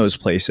in those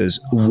places,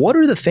 what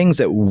are the things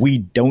that we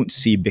don't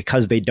see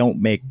because they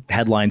don't make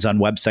headlines on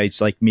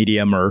websites like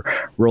Medium or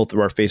roll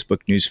through our Facebook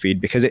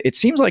newsfeed? Because it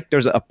seems like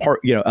there's a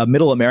part, a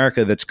middle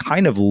America that's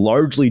kind of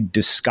largely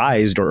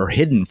disguised or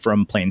hidden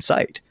from plain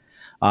sight,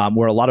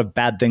 where a lot of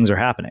bad things are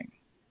happening.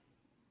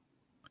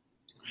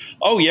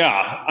 Oh,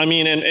 yeah. I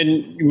mean,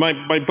 and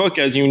my book,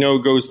 as you know,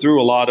 goes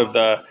through a lot of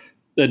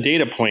the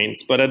data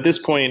points. But at this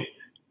point,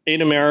 8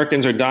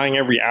 Americans are dying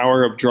every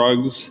hour of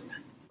drugs.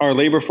 Our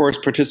labor force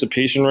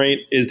participation rate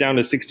is down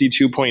to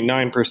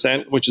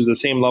 62.9%, which is the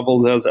same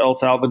levels as El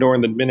Salvador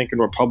and the Dominican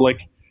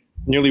Republic.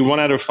 Nearly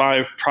 1 out of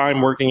 5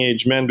 prime working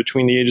age men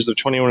between the ages of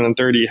 21 and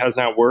 30 has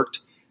not worked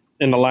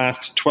in the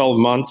last 12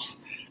 months.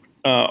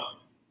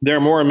 There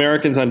are more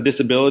Americans on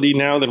disability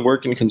now than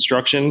work in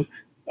construction,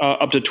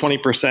 up to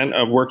 20%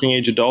 of working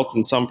age adults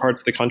in some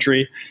parts of the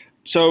country.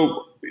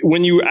 So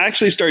when you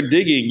actually start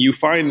digging, you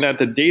find that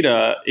the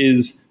data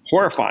is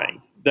horrifying,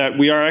 that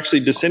we are actually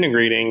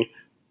disintegrating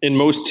in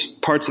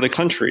most parts of the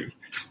country.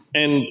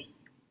 And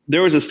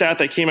there was a stat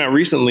that came out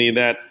recently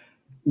that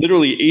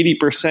literally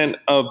 80%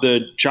 of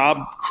the job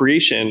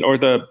creation or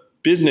the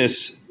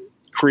business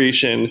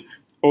creation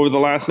over the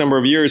last number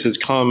of years has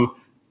come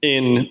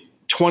in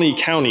 20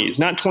 counties,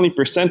 not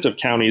 20% of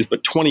counties,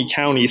 but 20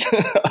 counties.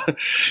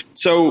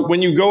 So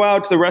when you go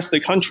out to the rest of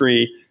the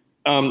country,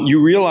 you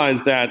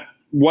realize that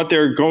what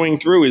they're going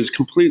through is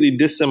completely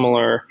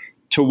dissimilar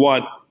to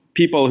what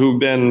people who've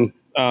been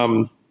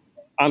on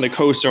the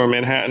coast or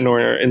Manhattan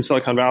or in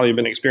Silicon Valley have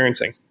been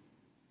experiencing.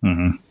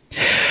 Mm-hmm.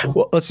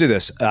 Well, let's do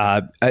this.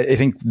 I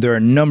think there are a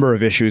number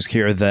of issues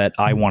here that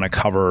I want to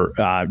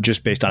cover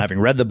just based on having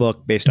read the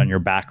book, based on your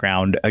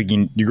background.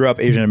 Again, you grew up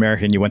Asian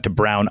American, you went to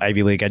Brown,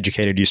 Ivy League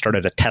educated, you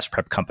started a test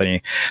prep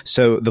company.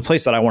 So the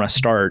place that I want to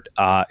start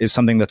is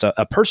something that's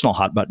a personal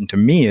hot button to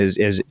me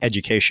is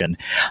education.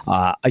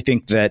 I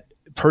think that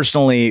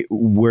personally,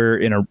 we're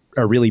in a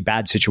really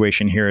bad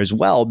situation here as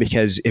well,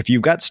 because if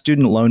you've got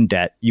student loan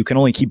debt, you can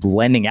only keep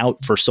lending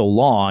out for so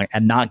long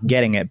and not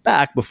getting it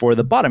back before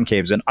the bottom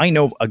caves in. I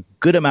know a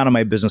good amount of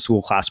my business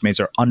school classmates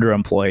are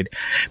underemployed.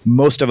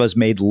 Most of us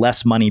made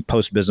less money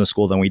post business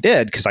school than we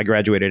did because I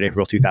graduated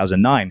April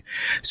 2009.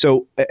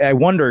 So I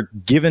wonder,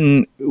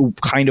 given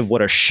kind of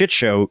what a shit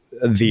show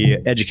the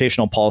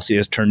educational policy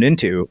has turned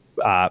into,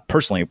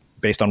 personally,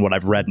 based on what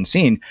I've read and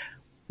seen,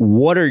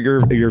 what are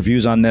your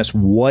views on this?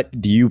 What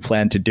do you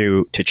plan to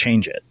do to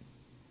change it?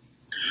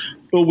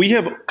 Well, we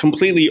have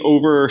completely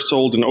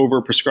oversold and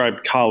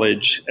overprescribed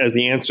college as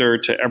the answer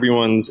to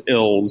everyone's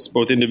ills,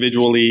 both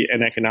individually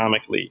and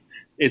economically.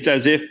 It's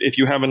as if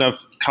you have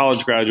enough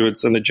college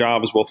graduates, then the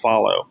jobs will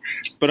follow.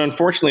 But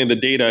unfortunately, the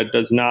data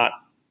does not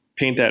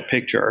paint that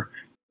picture.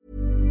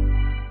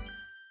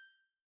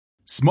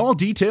 Small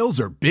details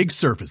are big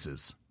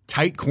surfaces.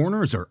 Tight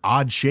corners are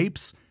odd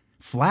shapes.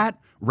 Flat,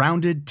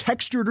 rounded,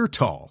 textured, or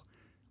tall.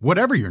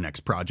 Whatever your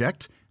next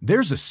project,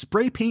 there's a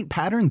spray paint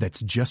pattern that's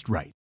just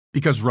right.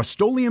 Because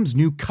Rust-Oleum's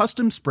new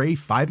Custom Spray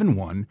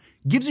 5-in-1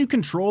 gives you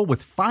control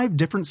with 5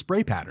 different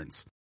spray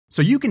patterns.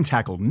 So you can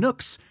tackle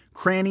nooks,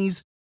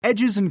 crannies,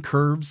 edges, and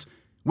curves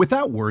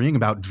without worrying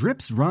about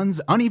drips,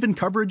 runs, uneven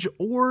coverage,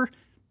 or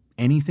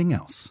anything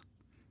else.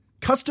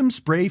 Custom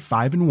Spray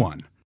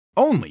 5-in-1.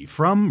 Only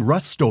from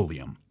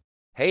Rust-Oleum.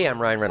 Hey, I'm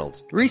Ryan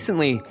Reynolds.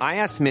 Recently, I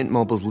asked Mint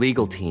Mobile's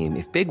legal team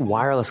if big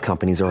wireless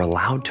companies are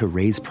allowed to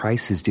raise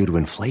prices due to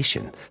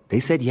inflation. They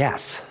said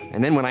yes.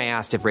 And then when I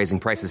asked if raising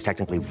prices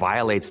technically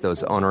violates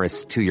those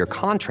onerous 2-year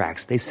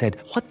contracts, they said,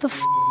 "What the f***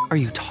 are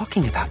you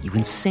talking about, you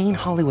insane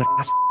Hollywood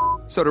ass?"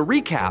 So to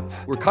recap,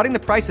 we're cutting the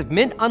price of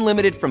Mint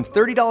Unlimited from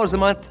 $30 a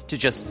month to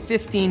just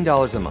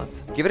 $15 a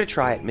month. Give it a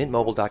try at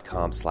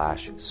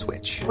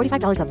mintmobile.com/switch.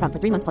 $45 up front for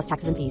 3 months plus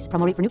taxes and fees.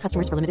 Promo rate for new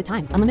customers for limited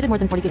time. Unlimited more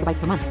than 40 gigabytes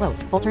per month.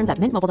 Slows full terms at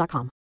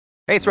mintmobile.com.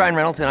 Hey, it's Ryan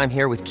Reynolds, and I'm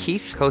here with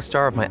Keith,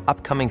 co-star of my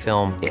upcoming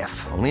film,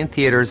 If, only in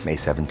theaters May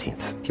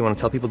 17th. Do you want to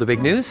tell people the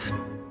big news?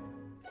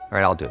 All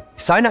right, I'll do it.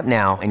 Sign up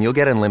now and you'll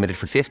get unlimited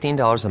for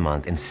 $15 a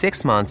month and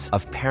 6 months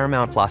of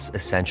Paramount Plus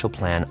Essential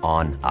Plan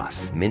on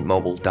us.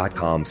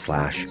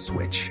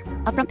 mintmobile.com/switch.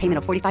 Upfront payment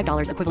of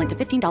 $45 equivalent to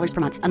 $15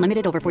 per month.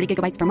 Unlimited over 40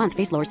 gigabytes per month.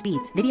 Face lower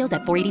speeds. Videos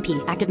at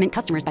 480p. Active Mint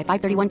customers by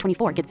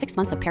 531.24 get 6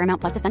 months of Paramount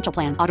Plus Essential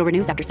Plan. Auto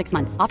renews after 6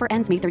 months. Offer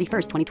ends May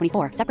 31st,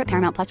 2024. Separate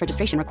Paramount Plus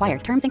registration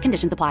required. Terms and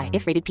conditions apply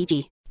if rated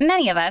PG.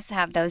 Many of us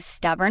have those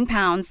stubborn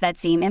pounds that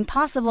seem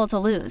impossible to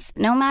lose,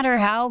 no matter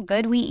how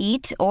good we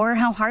eat or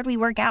how hard we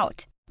work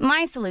out.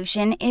 My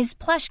solution is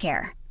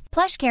PlushCare.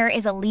 PlushCare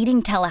is a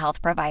leading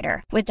telehealth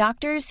provider with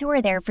doctors who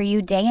are there for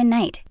you day and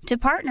night to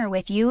partner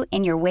with you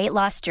in your weight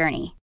loss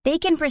journey. They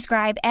can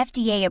prescribe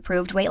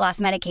FDA-approved weight loss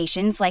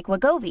medications like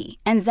Wegovy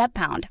and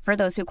Zepbound for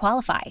those who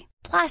qualify.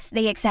 Plus,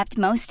 they accept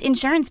most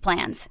insurance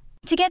plans.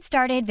 To get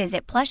started,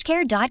 visit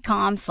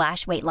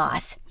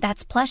plushcare.com/weightloss.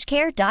 That's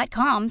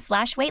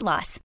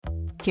plushcare.com/weightloss.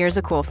 Here's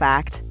a cool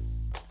fact.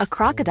 A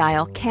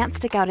crocodile can't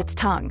stick out its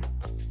tongue.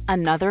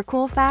 Another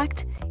cool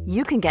fact,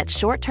 you can get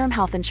short-term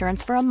health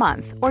insurance for a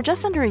month or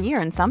just under a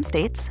year in some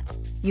states.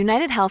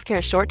 United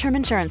Healthcare short-term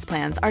insurance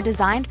plans are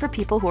designed for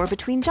people who are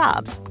between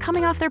jobs,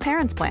 coming off their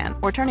parents' plan,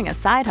 or turning a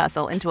side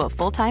hustle into a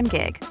full-time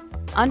gig.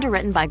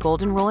 Underwritten by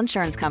Golden Rule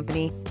Insurance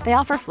Company, they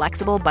offer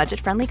flexible,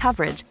 budget-friendly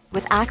coverage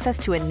with access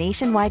to a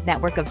nationwide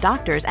network of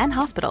doctors and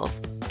hospitals.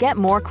 Get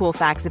more cool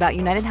facts about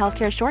United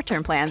Healthcare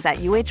short-term plans at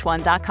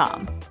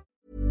uh1.com.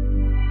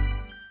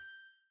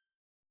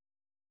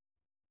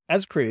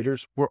 As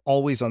creators, we're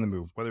always on the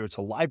move. Whether it's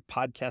a live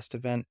podcast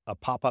event, a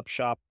pop-up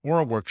shop, or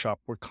a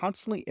workshop, we're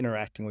constantly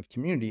interacting with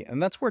community,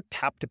 and that's where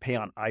Tap to Pay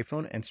on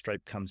iPhone and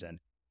Stripe comes in.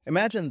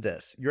 Imagine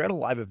this. You're at a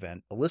live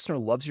event, a listener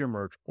loves your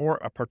merch, or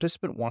a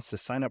participant wants to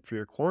sign up for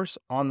your course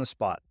on the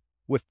spot.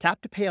 With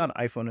Tap to Pay on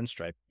iPhone and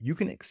Stripe, you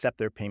can accept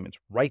their payments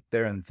right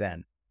there and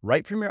then,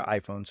 right from your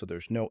iPhone, so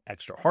there's no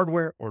extra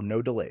hardware or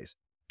no delays.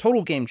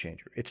 Total game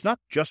changer. It's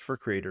not just for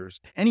creators.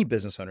 Any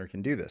business owner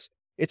can do this.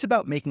 It's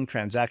about making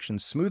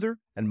transactions smoother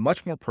and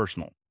much more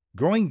personal,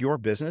 growing your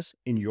business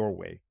in your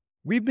way.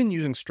 We've been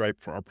using Stripe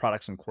for our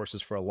products and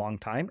courses for a long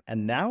time,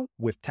 and now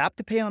with Tap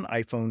to Pay on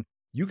iPhone,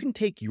 you can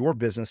take your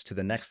business to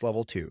the next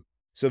level too.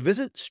 So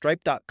visit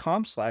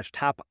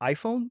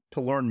stripe.com/tapiphone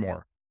to learn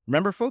more.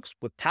 Remember, folks,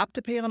 with Tap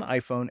to Pay on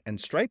iPhone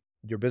and Stripe,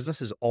 your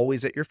business is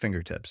always at your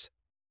fingertips.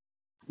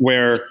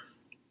 Where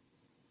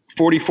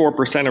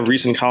 44% of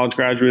recent college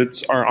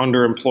graduates are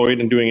underemployed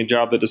and doing a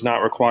job that does not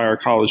require a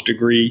college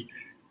degree.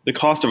 The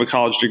cost of a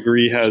college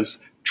degree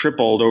has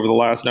tripled over the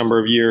last number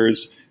of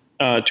years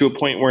to a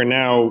point where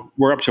now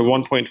we're up to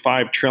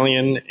 $1.5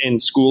 trillion in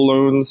school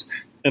loans,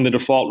 and the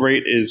default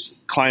rate is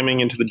climbing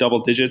into the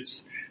double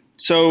digits.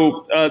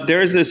 So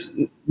there's this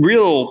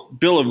real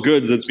bill of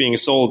goods that's being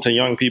sold to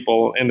young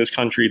people in this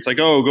country. It's like,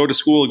 oh, go to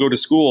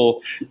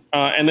school.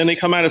 And then they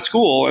come out of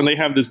school and they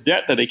have this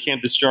debt that they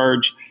can't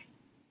discharge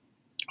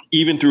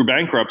even through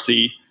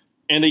bankruptcy,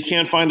 and they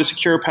can't find a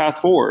secure path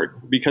forward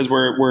because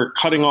we're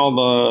cutting all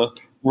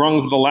the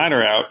rungs of the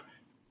ladder out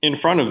in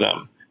front of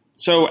them.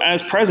 So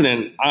as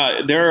president,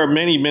 there are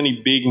many,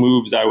 many big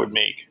moves I would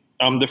make.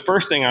 The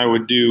first thing I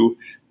would do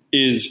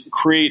is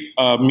create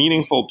a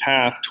meaningful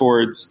path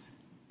towards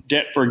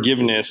debt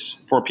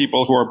forgiveness for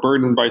people who are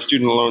burdened by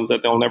student loans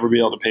that they'll never be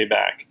able to pay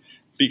back,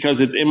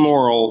 because it's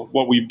immoral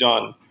what we've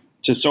done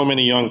to so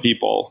many young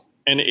people.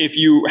 And if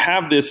you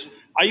have this,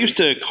 I used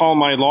to call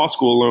my law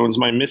school loans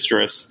my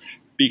mistress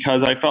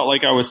because I felt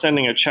like I was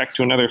sending a check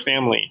to another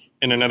family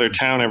in another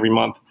town every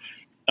month.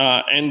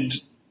 And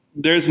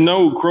there's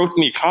no growth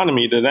in the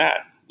economy to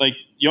that. Like,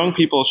 young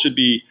people should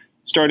be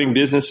starting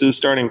businesses,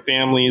 starting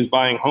families,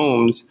 buying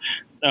homes,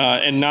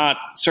 and not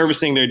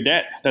servicing their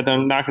debt that they're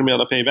not going to be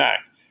able to pay back.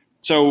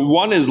 So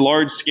one is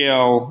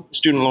large-scale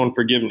student loan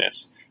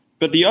forgiveness.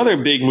 But the other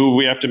big move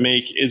we have to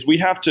make is we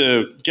have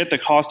to get the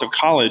cost of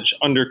college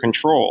under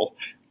control.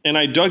 And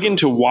I dug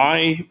into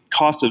why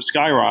costs have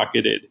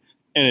skyrocketed.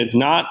 And it's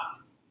not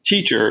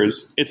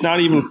teachers, it's not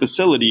even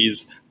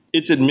facilities,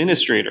 it's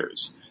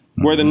administrators,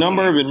 where the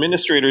number of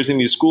administrators in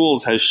these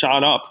schools has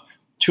shot up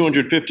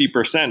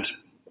 250%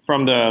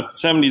 from the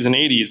 70s and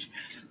 80s.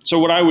 So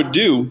what I would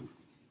do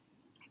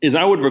is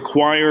I would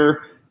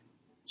require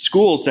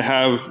schools to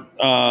have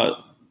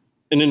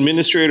an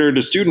administrator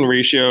to student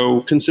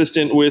ratio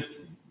consistent with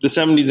the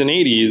 70s and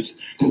 80s.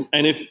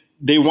 And if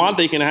they want,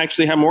 they can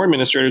actually have more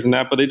administrators than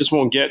that, but they just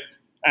won't get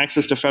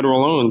access to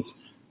federal loans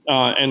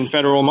and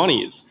federal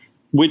monies,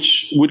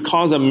 which would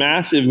cause a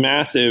massive,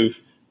 massive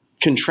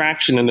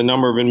contraction in the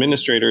number of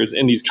administrators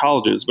in these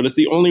colleges. But it's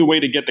the only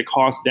way to get the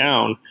cost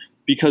down,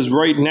 because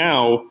right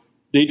now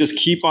they just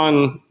keep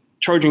on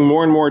charging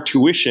more and more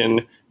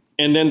tuition,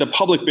 and then the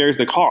public bears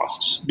the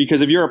cost.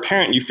 Because if you're a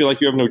parent, you feel like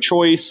you have no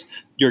choice.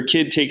 Your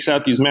kid takes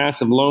out these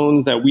massive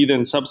loans that we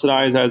then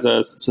subsidize as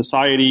a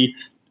society,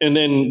 and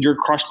then you're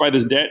crushed by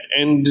this debt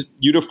and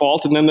you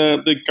default, and then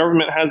the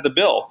government has the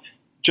bill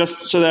just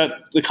so that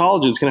the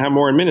colleges can have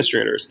more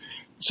administrators.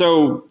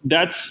 So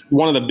that's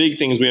one of the big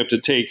things we have to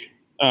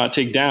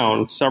take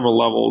down several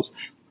levels.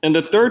 And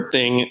the third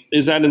thing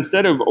is that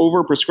instead of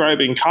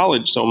overprescribing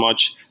college so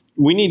much,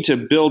 we need to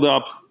build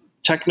up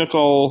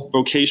technical,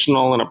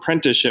 vocational, and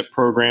apprenticeship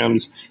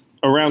programs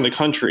around the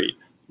country,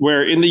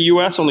 where in the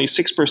U.S. only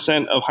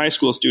 6% of high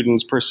school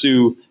students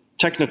pursue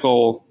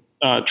technical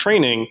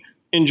training.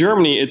 In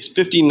Germany, it's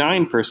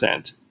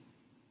 59%.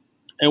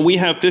 And we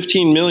have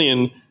 15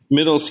 million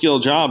middle-skill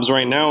jobs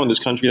right now in this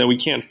country that we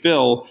can't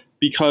fill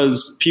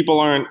because people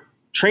aren't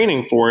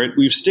training for it.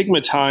 We've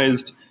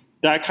stigmatized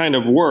that kind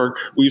of work.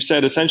 We've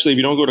said, essentially, if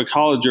you don't go to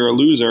college, you're a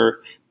loser.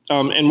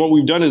 And what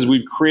we've done is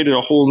we've created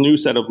a whole new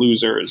set of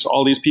losers,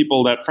 all these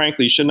people that,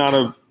 frankly, should not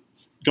have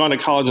gone to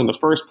college in the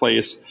first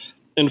place.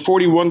 And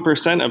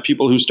 41% of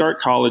people who start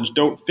college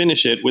don't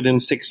finish it within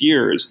 6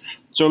 years.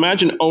 So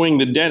imagine owing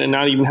the debt and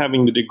not even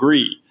having the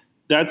degree.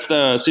 That's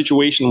the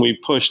situation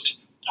we've pushed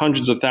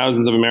hundreds of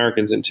thousands of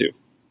Americans into.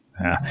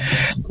 Yeah.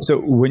 So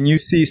when you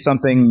see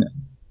something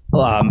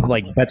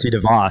like Betsy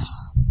DeVos,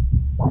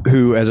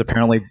 who has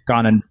apparently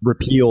gone and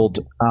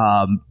repealed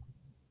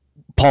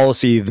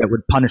policy that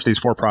would punish these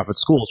for-profit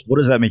schools, what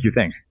does that make you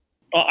think?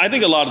 Well, I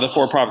think a lot of the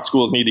for-profit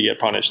schools need to get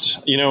punished.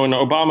 You know, when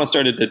Obama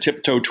started to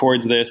tiptoe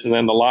towards this, and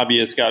then the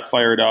lobbyists got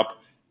fired up.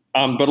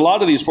 But a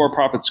lot of these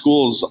for-profit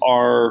schools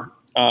are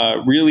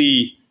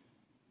really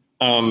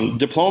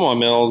diploma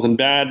mills and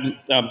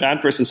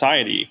bad for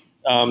society.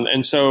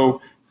 And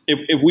so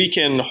if we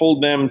can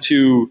hold them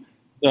to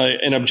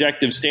an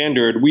objective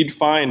standard, we'd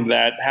find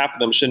that half of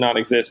them should not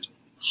exist.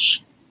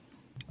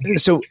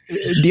 So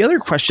the other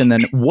question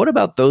then, what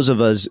about those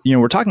of us, you know,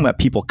 we're talking about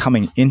people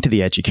coming into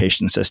the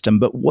education system,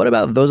 but what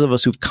about those of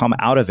us who've come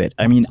out of it?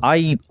 I mean,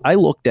 I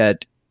looked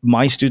at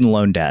my student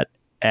loan debt,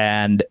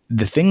 and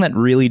the thing that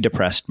really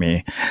depressed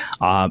me,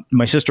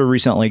 my sister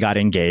recently got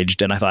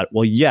engaged, and I thought,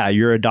 well, yeah,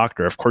 you're a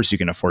doctor. Of course you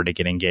can afford to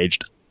get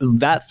engaged.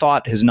 That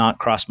thought has not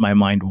crossed my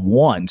mind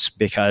once,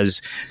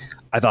 because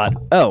I thought,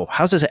 oh,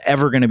 how's this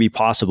ever going to be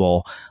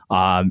possible?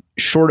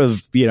 Short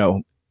of, you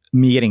know,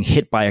 me getting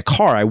hit by a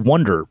car, I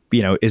wonder,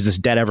 you know, is this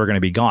debt ever going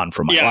to be gone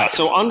from my life? Yeah,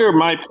 so under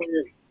my plan,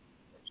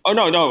 you're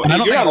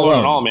not alone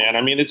at all, man.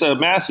 I mean, it's a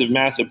massive,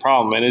 massive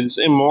problem, and it's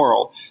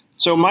immoral.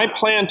 So my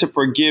plan to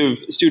forgive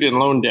student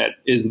loan debt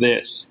is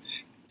this.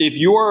 If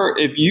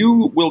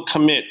you will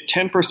commit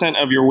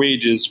 10% of your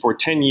wages for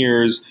 10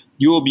 years,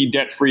 you will be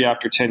debt-free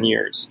after 10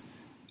 years.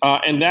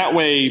 And that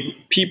way,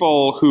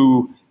 people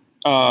who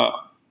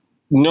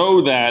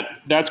know that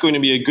that's going to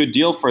be a good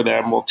deal for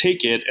them will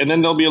take it, and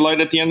then there'll be a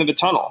light at the end of the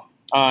tunnel.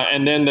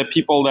 And then the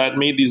people that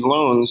made these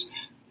loans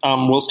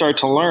will start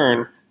to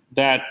learn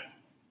that,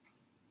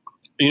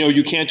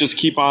 you can't just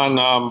keep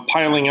on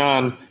piling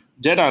on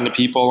debt onto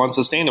people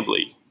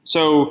unsustainably.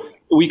 So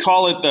we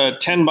call it the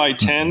 10 by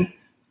 10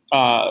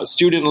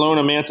 Student Loan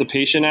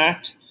Emancipation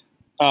Act.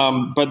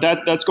 But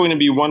that's going to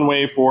be one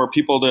way for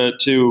people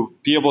to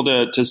be able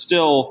to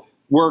still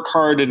work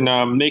hard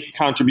and make a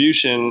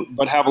contribution,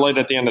 but have a light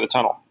at the end of the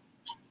tunnel.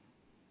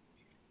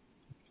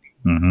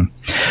 Mm-hmm.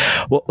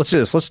 Well, let's do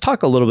this. Let's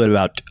talk a little bit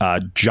about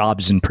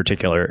jobs in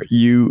particular.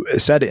 You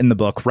said in the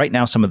book, right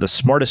now, some of the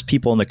smartest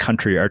people in the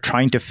country are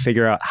trying to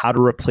figure out how to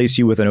replace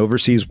you with an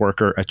overseas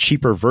worker, a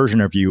cheaper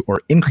version of you, or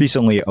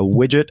increasingly a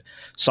widget,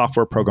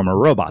 software program, or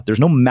robot. There's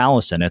no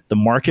malice in it. The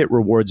market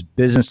rewards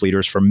business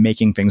leaders for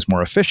making things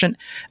more efficient.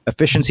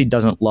 Efficiency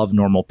doesn't love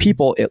normal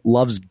people. It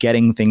loves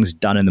getting things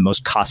done in the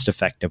most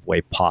cost-effective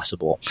way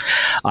possible.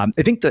 I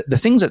think that the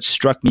things that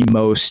struck me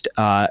most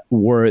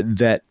were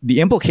that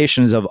the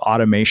implications of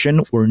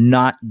automation were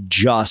not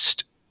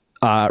just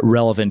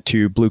relevant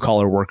to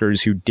blue-collar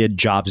workers who did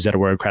jobs that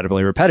were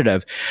incredibly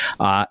repetitive.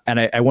 And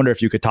I wonder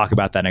if you could talk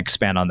about that and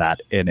expand on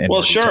that.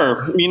 Well,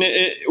 sure. I mean,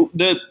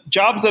 the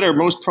jobs that are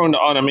most prone to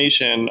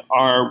automation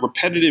are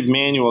repetitive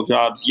manual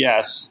jobs,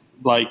 yes,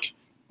 like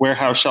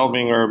warehouse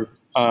shelving or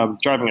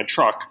driving a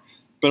truck,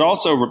 but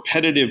also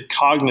repetitive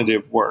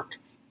cognitive work.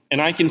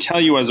 And I can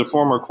tell you as a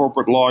former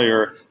corporate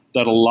lawyer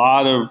that a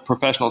lot of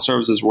professional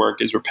services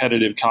work is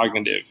repetitive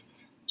cognitive.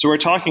 So we're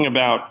talking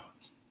about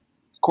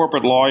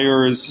corporate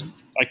lawyers,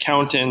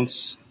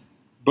 accountants,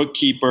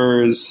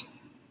 bookkeepers,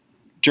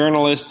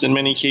 journalists in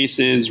many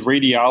cases,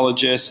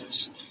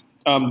 radiologists.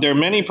 There are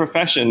many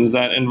professions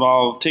that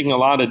involve taking a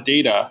lot of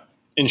data,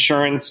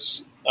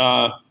 insurance,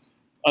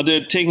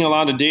 they're taking a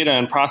lot of data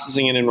and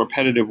processing it in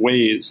repetitive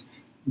ways.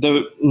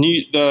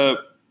 The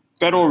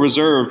Federal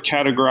Reserve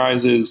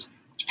categorizes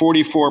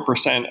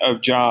 44%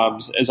 of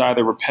jobs as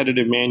either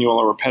repetitive manual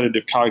or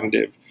repetitive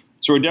cognitive.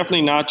 So we're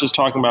definitely not just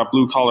talking about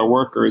blue-collar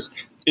workers.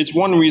 It's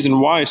one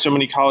reason why so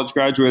many college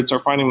graduates are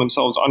finding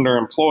themselves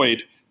underemployed,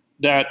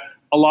 that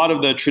a lot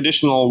of the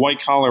traditional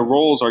white-collar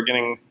roles are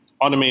getting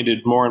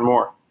automated more and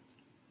more.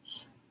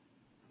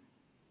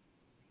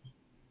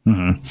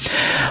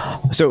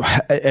 Mm-hmm. So,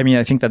 I mean,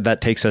 I think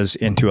that takes us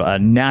into a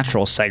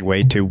natural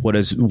segue to what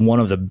is one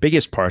of the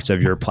biggest parts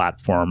of your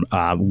platform,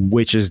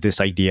 which is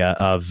this idea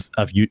of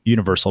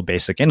universal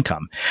basic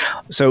income.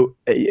 So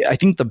I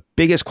think the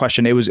biggest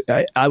question,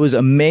 I was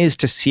amazed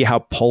to see how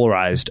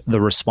polarized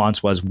the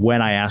response was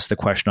when I asked the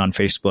question on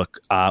Facebook,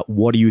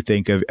 what do you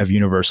think of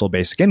universal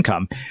basic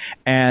income?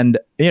 And,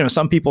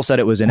 some people said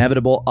it was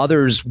inevitable.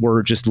 Others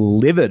were just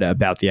livid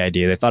about the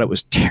idea. They thought it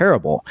was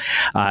terrible.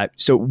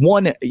 So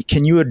one,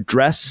 can you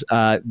address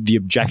the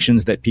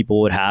objections that people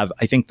would have?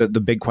 I think that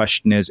the big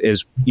question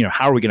is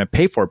how are we going to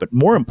pay for it? But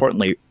more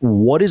importantly,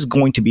 what is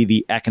going to be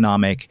the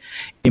economic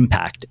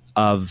impact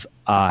of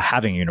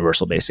having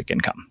universal basic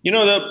income?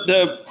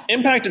 The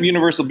impact of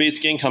universal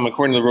basic income,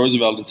 according to the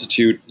Roosevelt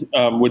Institute,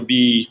 would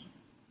be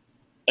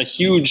a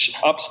huge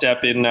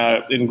upstep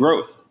in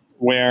growth,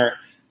 where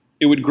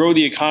it would grow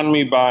the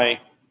economy by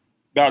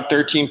about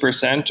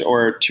 13%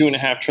 or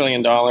 $2.5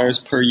 trillion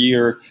per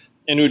year,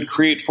 and it would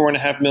create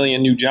 4.5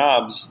 million new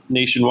jobs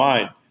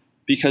nationwide.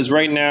 Because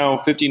right now,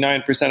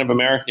 59% of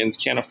Americans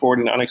can't afford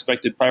an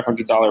unexpected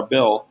 $500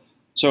 bill.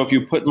 So if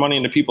you put money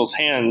into people's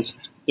hands,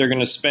 they're going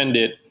to spend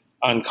it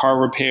on car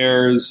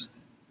repairs,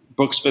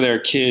 books for their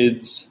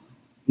kids,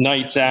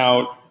 nights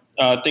out,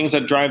 things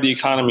that drive the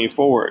economy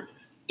forward.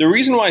 The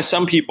reason why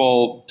some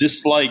people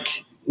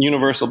dislike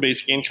universal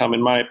basic income,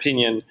 in my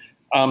opinion,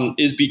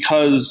 is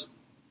because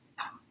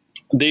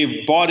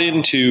they've bought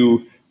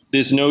into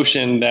this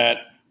notion that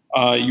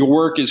your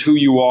work is who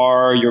you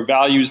are, your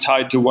value is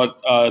tied to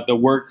what the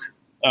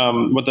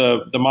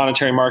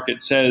monetary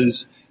market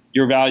says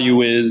your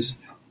value is,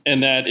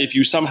 and that if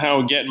you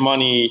somehow get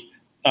money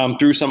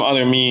through some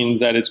other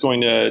means, that it's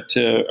going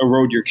to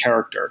erode your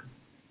character.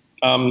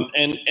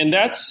 And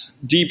that's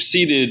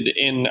deep-seated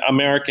in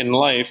American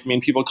life. I mean,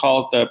 people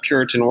call it the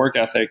Puritan work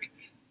ethic.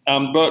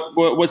 But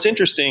what's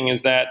interesting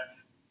is that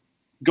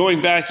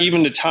going back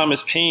even to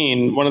Thomas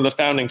Paine, one of the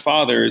founding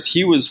fathers,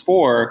 he was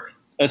for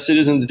a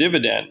citizen's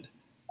dividend.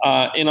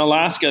 In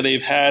Alaska,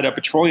 they've had a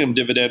petroleum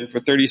dividend for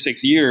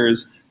 36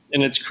 years,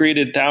 and it's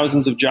created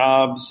thousands of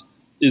jobs,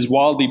 is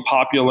wildly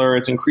popular.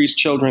 It's increased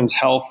children's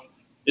health.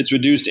 It's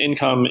reduced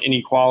income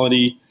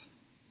inequality.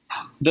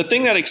 The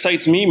thing that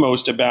excites me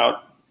most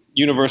about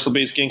universal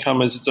basic income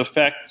is its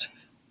effect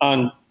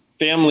on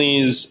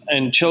families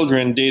and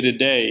children day to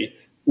day,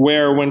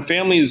 where when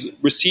families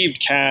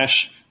received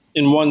cash,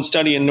 in one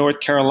study in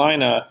North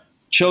Carolina,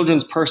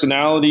 children's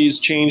personalities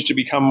changed to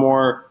become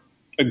more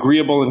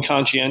agreeable and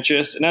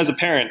conscientious. And as a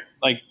parent,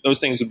 those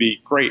things would be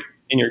great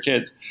in your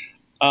kids.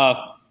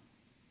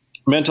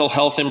 Mental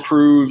health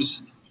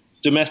improves,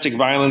 domestic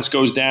violence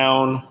goes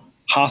down,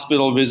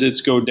 hospital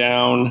visits go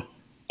down,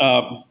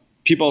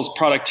 people's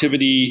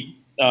productivity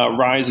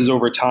rises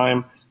over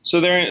time. So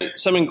there are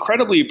some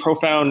incredibly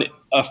profound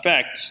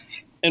effects.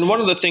 And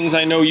one of the things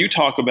I know you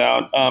talk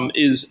about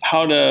is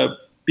how to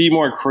be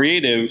more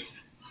creative.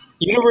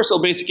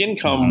 Universal basic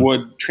income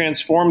would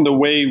transform the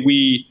way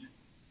we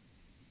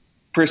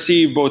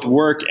perceive both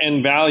work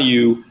and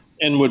value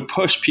and would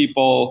push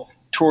people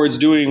towards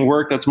doing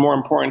work that's more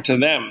important to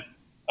them.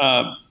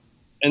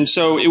 And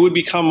so it would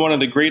become one of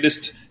the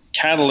greatest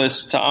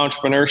catalysts to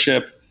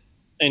entrepreneurship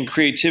and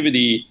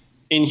creativity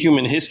in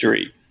human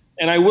history.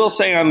 And I will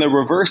say on the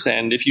reverse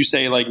end, if you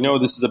say like, no,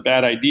 this is a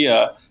bad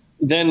idea,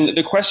 then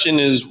the question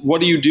is,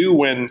 what do you do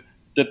when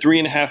the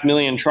 3.5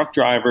 million truck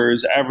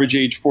drivers, average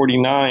age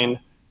 49,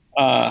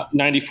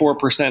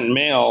 94%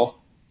 male,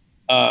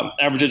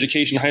 average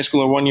education, high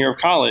school or 1 year of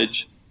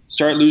college,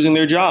 start losing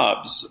their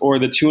jobs, or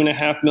the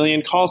 2.5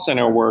 million call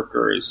center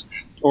workers,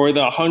 or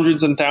the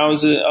hundreds of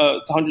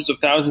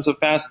thousands of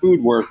fast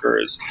food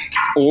workers,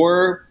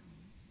 or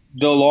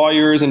the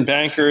lawyers and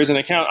bankers and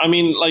accountants. I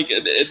mean, like,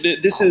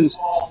 this is,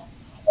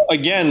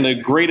 again, the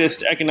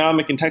greatest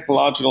economic and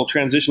technological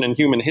transition in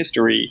human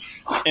history,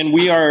 and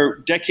we are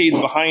decades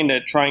behind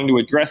it trying to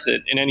address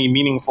it in any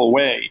meaningful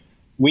way.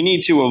 We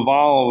need to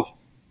evolve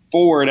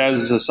forward as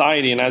a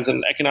society and as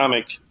an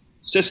economic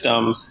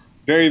system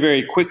very,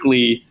 very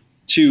quickly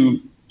to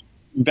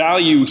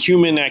value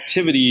human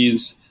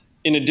activities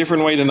in a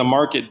different way than the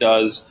market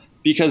does,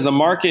 because the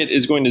market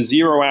is going to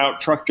zero out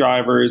truck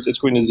drivers, it's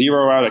going to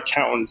zero out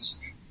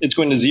accountants, it's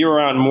going to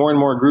zero out more and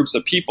more groups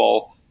of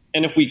people.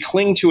 And if we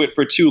cling to it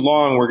for too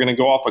long, we're going to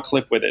go off a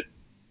cliff with it.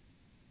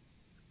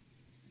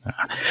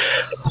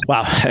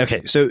 Wow.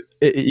 Okay. So,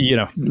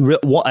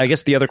 I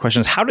guess the other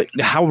question is how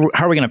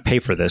are we going to pay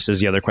for this is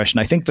the other question.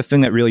 I think the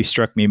thing that really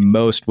struck me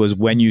most was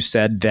when you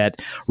said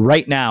that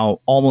right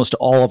now, almost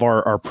all of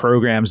our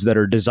programs that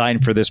are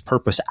designed for this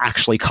purpose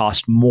actually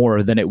cost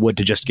more than it would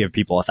to just give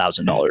people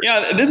 $1,000.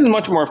 Yeah, this is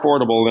much more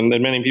affordable than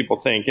many people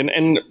think.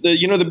 And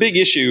the big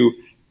issue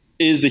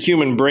is the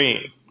human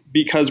brain,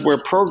 because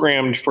we're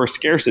programmed for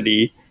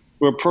scarcity.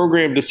 We're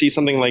programmed to see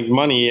something like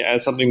money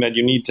as something that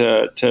you need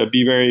to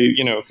be very,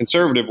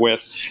 conservative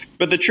with.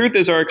 But the truth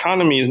is our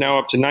economy is now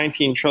up to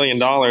 $19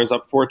 trillion,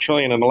 up $4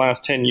 trillion in the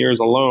last 10 years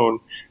alone.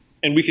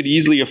 And we could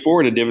easily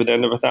afford a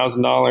dividend of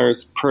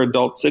 $1,000 per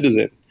adult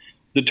citizen.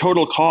 The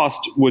total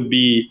cost would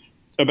be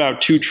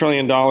about $2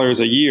 trillion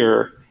a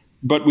year,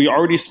 but we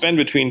already spend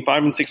between $500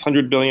 and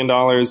 $600 billion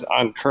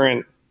on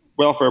current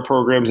welfare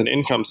programs and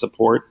income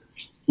support.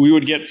 We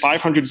would get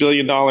 $500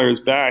 billion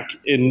back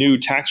in new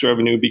tax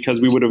revenue because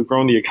we would have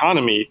grown the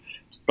economy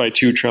by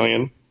 $2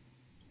 trillion.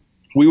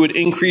 We would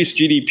increase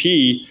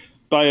GDP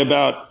by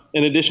about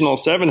an additional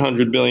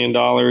 $700 billion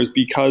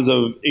because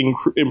of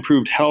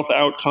improved health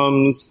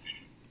outcomes,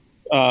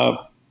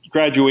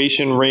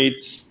 graduation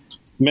rates,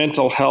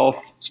 mental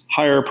health,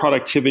 higher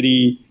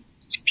productivity,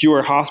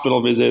 fewer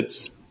hospital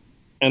visits,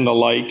 and the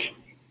like.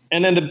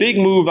 And then the big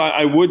move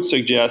I would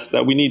suggest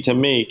that we need to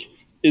make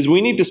is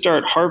we need to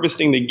start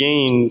harvesting the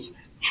gains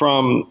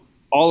from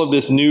all of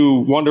this new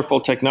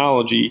wonderful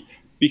technology,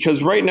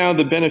 because right now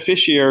the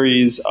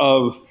beneficiaries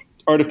of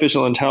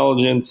artificial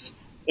intelligence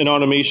and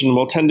automation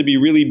will tend to be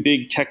really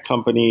big tech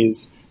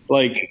companies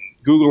like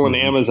Google and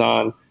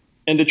Amazon.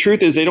 And the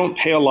truth is they don't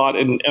pay a lot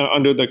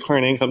under the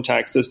current income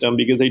tax system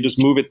because they just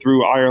move it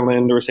through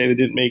Ireland or say they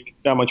didn't make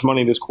that much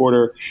money this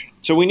quarter.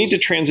 So we need to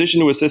transition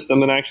to a system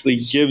that actually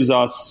gives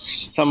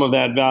us some of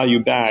that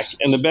value back.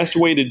 And the best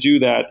way to do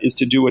that is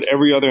to do what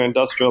every other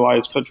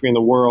industrialized country in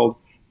the world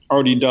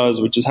already does,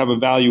 which is have a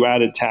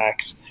value-added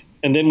tax.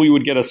 And then we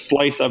would get a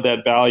slice of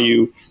that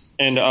value.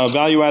 And a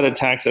value-added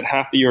tax at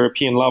half the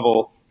European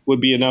level would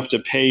be enough to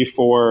pay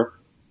for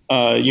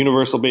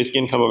universal basic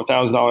income of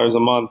 $1,000 a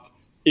month,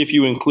 if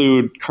you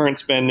include current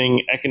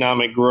spending,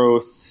 economic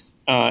growth,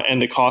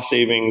 and the cost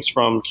savings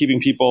from keeping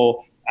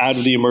people out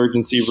of the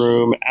emergency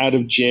room, out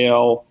of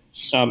jail,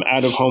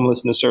 out of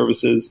homelessness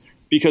services,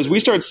 because we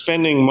start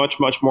spending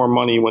much, much more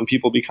money when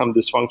people become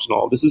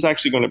dysfunctional. This is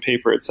actually going to pay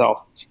for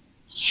itself.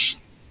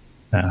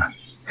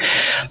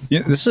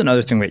 This is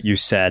another thing that you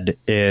said,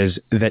 is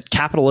that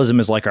capitalism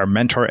is like our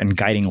mentor and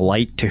guiding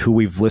light to who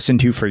we've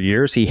listened to for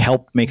years. He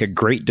helped us make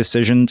great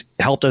decisions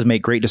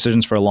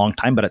for a long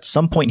time, but at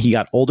some point he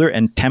got older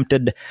and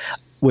tempted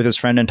with his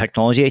friend in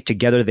technology.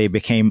 Together they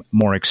became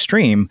more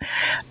extreme.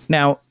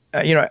 Now,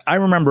 I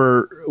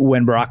remember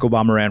when Barack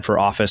Obama ran for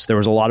office, there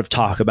was a lot of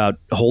talk about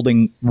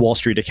holding Wall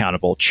Street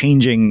accountable,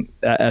 changing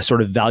a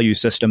sort of value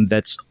system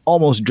that's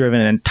almost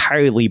driven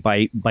entirely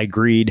by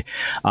greed,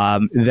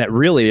 that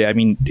really, at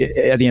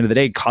the end of the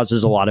day,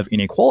 causes a lot of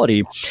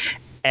inequality.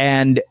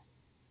 And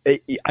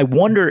I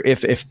wonder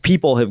if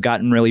people have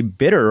gotten really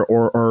bitter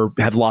or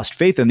have lost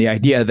faith in the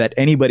idea that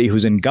anybody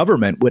who's in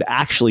government would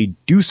actually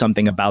do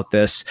something about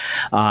this,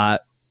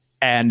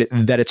 and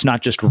that it's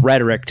not just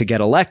rhetoric to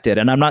get elected.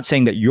 And I'm not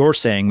saying that you're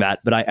saying that,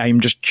 but I'm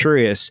just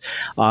curious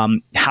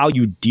how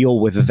you deal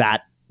with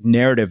that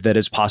narrative that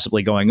is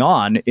possibly going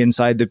on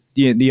inside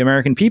the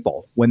American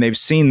people when they've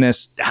seen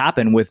this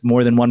happen with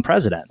more than one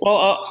president.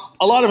 Well,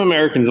 a lot of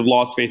Americans have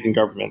lost faith in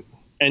government,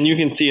 and you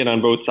can see it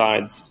on both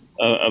sides.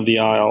 of the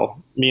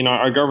aisle. I mean,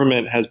 our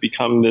government has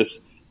become this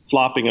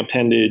flopping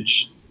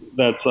appendage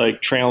that's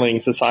like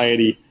trailing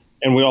society.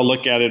 And we all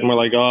look at it and we're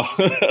like, oh,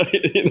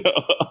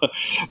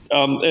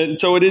 and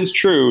so it is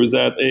true is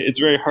that it's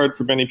very hard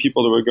for many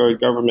people to regard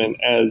government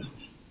as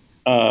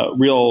a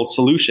real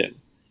solution.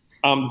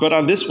 But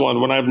on this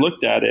one, when I've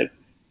looked at it,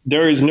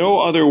 there is no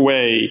other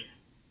way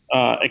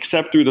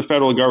except through the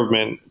federal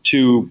government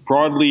to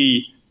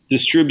broadly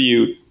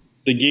distribute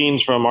the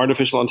gains from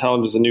artificial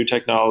intelligence and new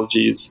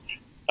technologies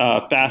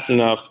fast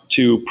enough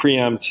to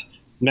preempt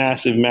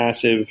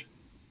massive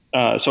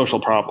social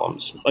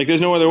problems. Like there's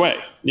no other way.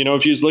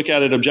 If you just look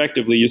at it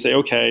objectively, you say,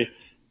 okay,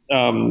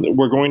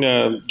 we're going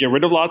to get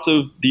rid of lots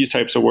of these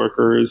types of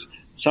workers.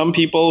 Some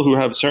people who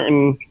have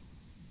certain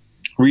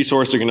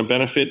resources are going to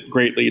benefit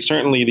greatly.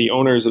 Certainly the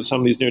owners of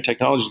some of these new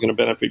technologies are going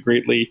to benefit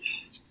greatly.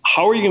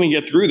 How are you going to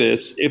get through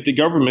this if the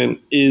government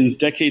is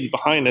decades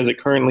behind as it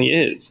currently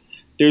is?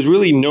 There's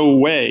really no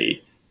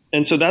way.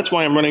 And so that's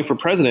why I'm running for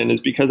president, is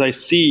because I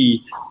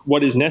see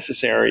what is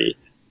necessary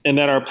and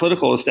that our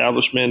political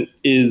establishment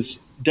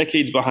is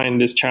decades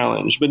behind this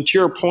challenge. But to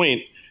your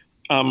point,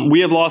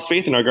 we have lost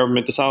faith in our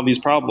government to solve these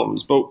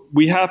problems, but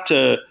we have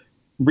to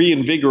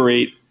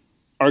reinvigorate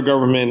our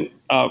government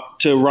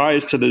to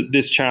rise to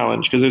this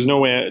challenge, because there's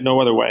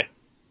no other way.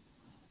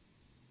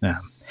 Yeah.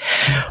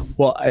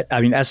 Well,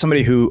 I mean, as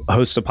somebody who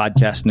hosts a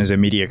podcast and is a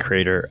media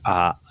creator,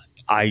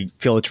 I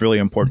feel it's really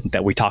important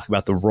that we talk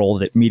about the role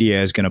that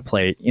media is going to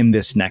play in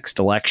this next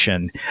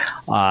election.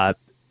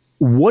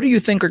 What do you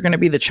think are going to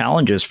be the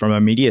challenges from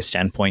a media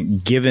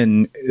standpoint,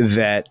 given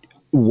that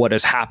what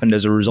has happened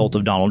as a result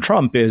of Donald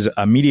Trump is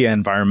a media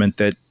environment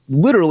that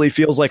literally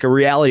feels like a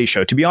reality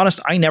show? To be honest,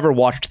 I never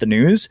watched the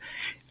news.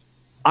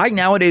 I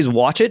nowadays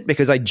watch it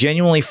because I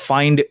genuinely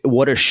find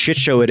what a shit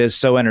show it is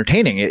so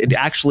entertaining. It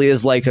actually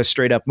is like a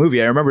straight up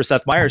movie. I remember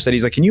Seth Meyers said,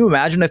 he's like, can you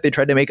imagine if they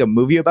tried to make a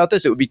movie about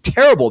this? It would be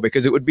terrible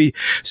because it would be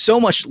so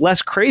much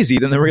less crazy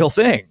than the real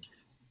thing.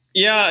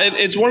 Yeah,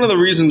 it's one of the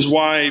reasons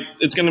why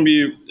it's going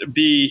to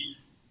be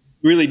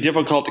really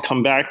difficult to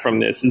come back from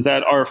this, is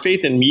that our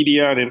faith in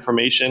media and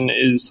information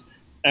is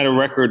at a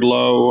record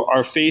low.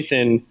 Our faith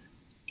in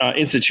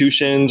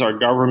institutions, our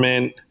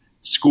government,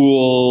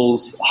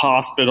 schools,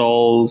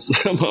 hospitals,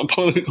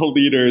 political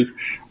leaders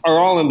are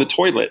all in the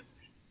toilet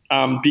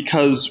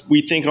because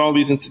we think all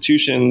these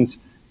institutions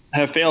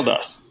have failed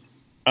us,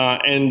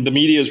 and the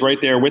media is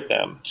right there with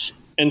them.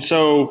 And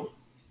so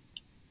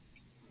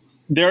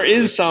there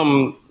is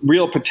some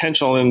real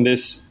potential in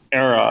this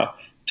era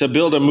to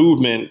build a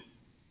movement,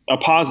 a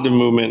positive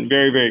movement,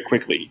 very, very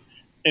quickly.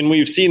 And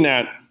we've seen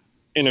that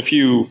in a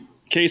few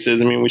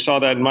cases. I mean, we saw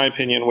that, in my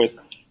opinion, with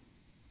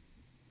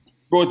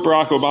both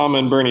Barack Obama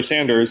and Bernie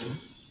Sanders,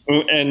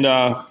 and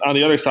on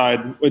the other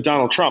side with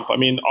Donald Trump. I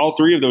mean, all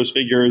three of those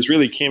figures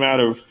really came out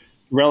of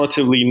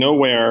relatively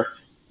nowhere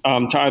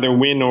to either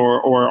win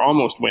or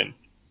almost win.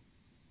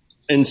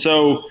 And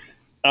so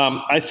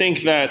I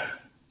think that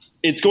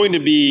it's going to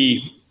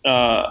be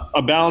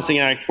a balancing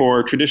act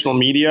for traditional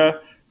media.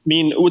 I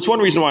mean, it's one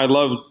reason why I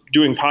love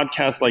doing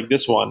podcasts like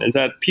this one, is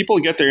that people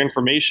get their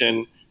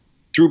information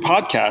through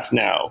podcasts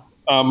now,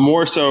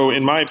 more so,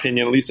 in my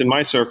opinion, at least in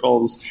my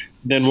circles,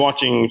 than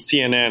watching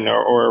CNN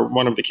or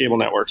one of the cable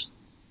networks.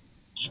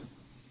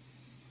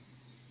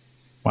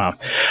 Wow.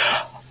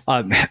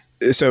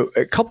 So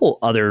a couple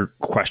other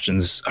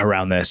questions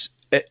around this.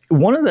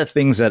 One of the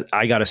things that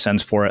I got a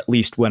sense for, at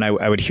least when I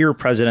would hear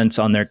presidents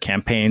on their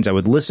campaigns, I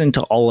would listen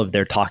to all of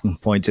their talking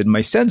points. And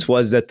my sense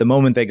was that the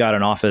moment they got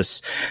in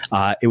office,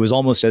 it was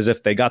almost as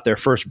if they got their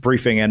first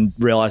briefing and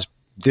realized,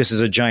 this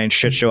is a giant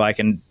shit show.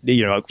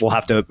 We'll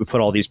have to put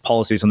all these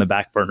policies on the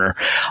back burner.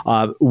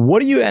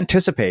 What do you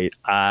anticipate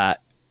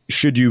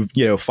should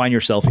you find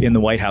yourself in the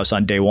White House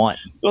on day one?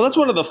 Well, that's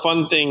one of the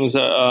fun things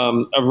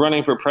of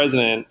running for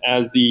president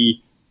as the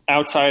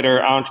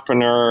outsider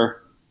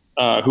entrepreneur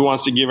who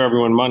wants to give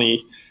everyone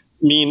money.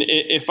 I mean,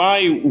 if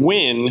I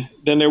win,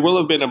 then there will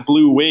have been a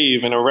blue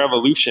wave and a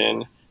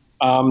revolution.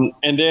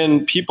 And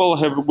then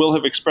people will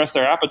have expressed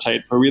their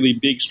appetite for really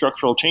big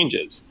structural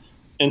changes.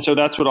 And so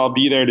that's what I'll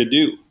be there to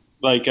do.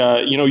 Like,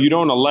 you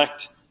don't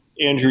elect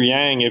Andrew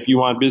Yang if you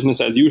want business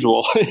as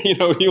usual.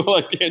 You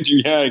elect Andrew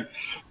Yang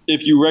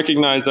if you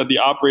recognize that the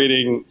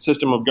operating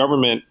system of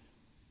government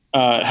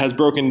has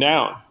broken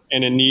down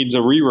and it needs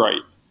a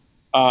rewrite.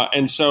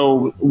 And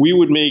so we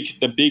would make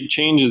the big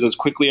changes as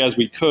quickly as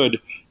we could.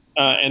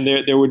 And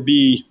there would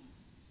be,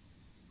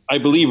 I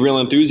believe, real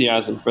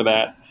enthusiasm for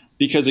that.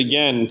 Because,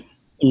 again,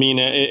 I mean,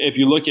 if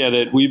you look at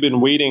it, we've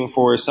been waiting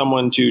for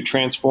someone to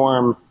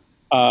transform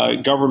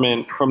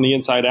government from the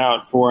inside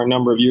out for a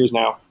number of years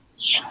now.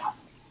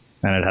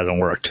 And it hasn't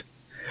worked.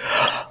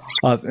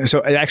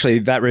 So actually,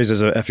 that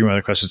raises a few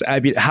other questions.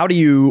 Abhi, how do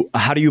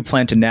you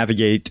plan to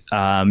navigate,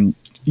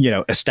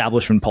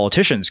 establishment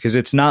politicians? Because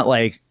it's not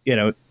like,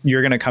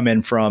 you're going to come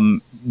in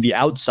from the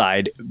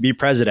outside, be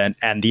president,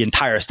 and the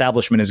entire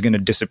establishment is going to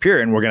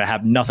disappear, and we're going to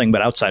have nothing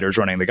but outsiders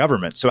running the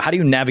government. So how do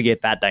you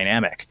navigate that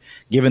dynamic,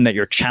 given that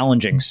you're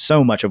challenging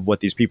so much of what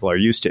these people are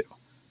used to?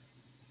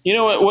 You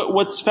know,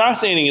 what's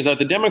fascinating is that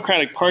the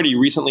Democratic Party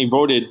recently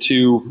voted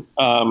to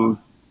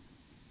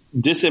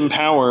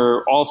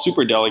disempower all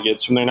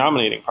superdelegates from their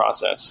nominating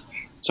process.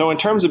 So in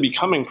terms of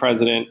becoming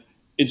president,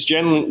 it's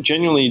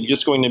genuinely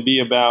just going to be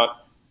about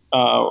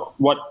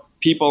what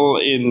people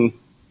in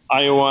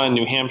Iowa and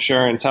New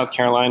Hampshire and South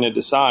Carolina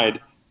decide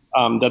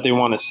that they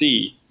want to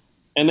see.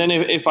 And then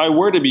if I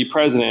were to be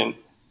president,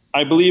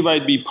 I believe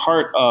I'd be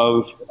part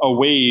of a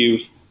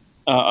wave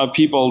of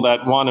people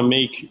that want to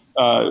make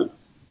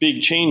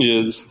big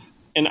changes.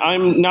 And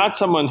I'm not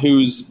someone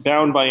who's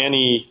bound by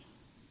any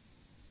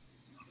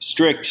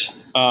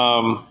strict.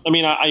 I'm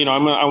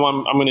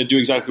going to do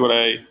exactly what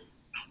I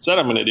said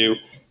I'm going to do,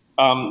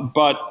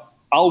 but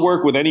I'll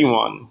work with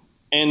anyone.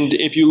 And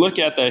if you look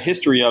at the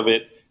history of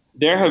it,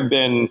 there have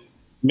been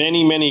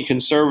many, many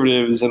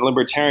conservatives and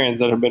libertarians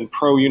that have been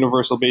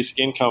pro-universal basic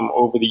income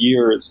over the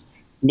years.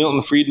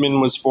 Milton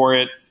Friedman was for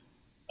it.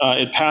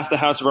 It passed the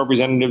House of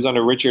Representatives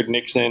under Richard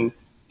Nixon.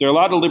 There are a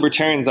lot of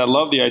libertarians that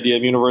love the idea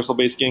of universal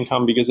basic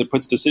income because it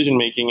puts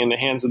decision-making in the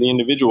hands of the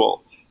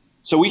individual.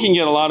 So we can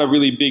get a lot of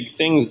really big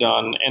things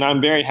done, and I'm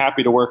very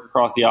happy to work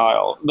across the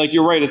aisle. Like,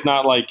 you're right, it's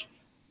not like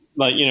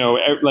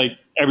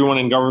everyone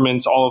in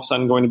government's all of a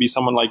sudden going to be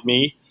someone like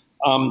me.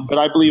 But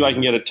I believe I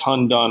can get a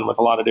ton done with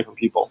a lot of different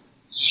people.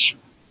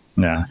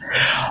 Yeah.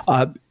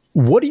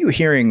 What are you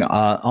hearing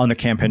on the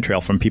campaign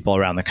trail from people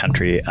around the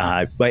country?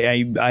 I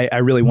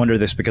really wonder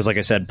this because, like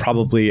I said,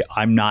 probably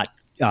I'm not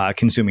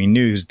consuming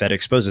news that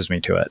exposes me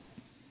to it.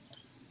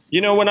 You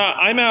know, when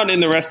I'm out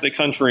in the rest of the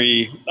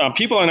country,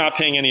 people are not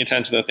paying any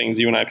attention to things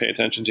you and I pay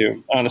attention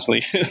to,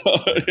 honestly. You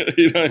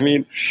know what I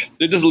mean?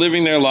 They're just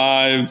living their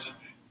lives,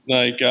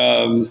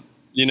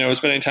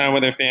 spending time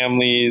with their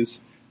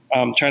families,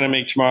 trying to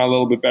make tomorrow a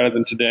little bit better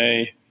than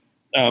today.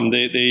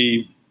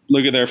 They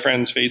look at their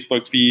friends'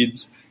 Facebook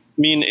feeds.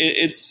 I mean,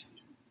 it's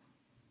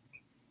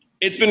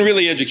been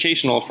really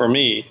educational for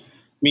me.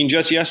 I mean,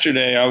 just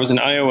yesterday, I was in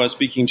Iowa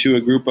speaking to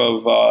a group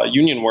of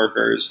union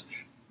workers,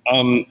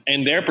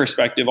 and their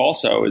perspective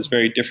also is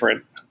very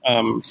different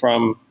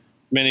from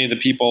many of the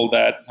people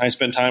that I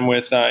spent time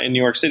with in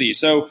New York City.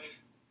 So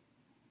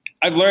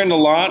I've learned a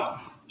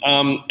lot,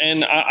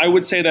 and I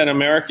would say that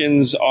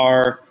Americans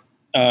are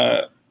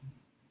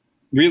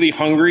really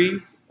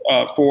hungry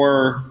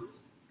for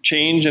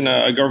change and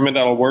a government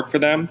that will work for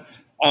them.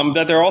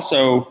 That they're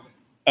also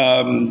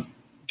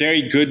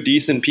very good,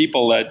 decent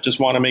people that just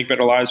want to make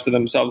better lives for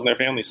themselves and their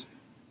families.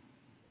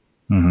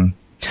 Mm-hmm.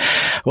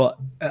 Well,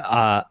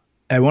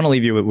 I want to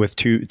leave you with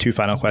two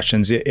final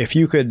questions. If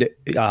you could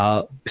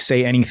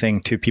say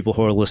anything to people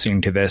who are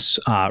listening to this,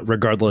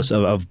 regardless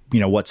of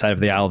what side of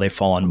the aisle they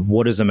fall on,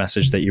 what is the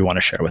message that you want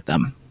to share with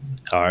them?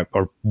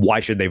 Or why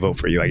should they vote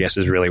for you, I guess,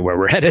 is really where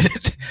we're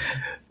headed.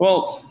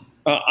 Well,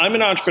 I'm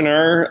an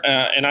entrepreneur,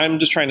 and I'm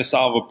just trying to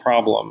solve a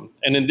problem.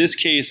 And in this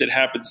case, it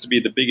happens to be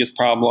the biggest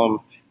problem,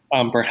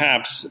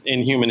 perhaps,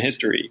 in human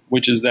history,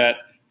 which is that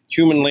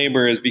human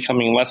labor is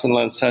becoming less and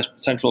less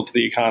central to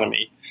the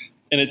economy.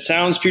 And it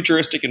sounds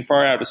futuristic and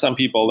far out to some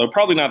people. They're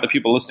probably not the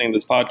people listening to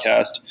this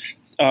podcast.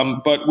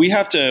 But we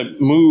have to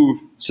move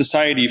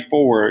society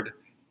forward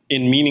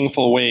in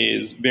meaningful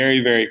ways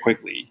very, very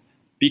quickly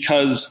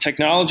because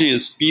technology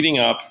is speeding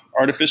up,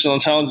 artificial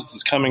intelligence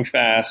is coming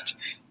fast,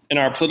 and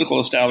our political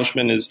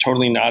establishment is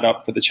totally not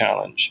up for the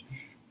challenge.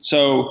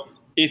 So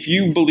if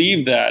you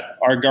believe that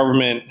our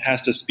government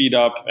has to speed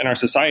up and our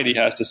society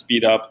has to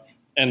speed up,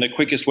 and the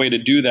quickest way to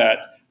do that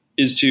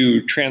is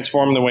to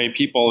transform the way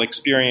people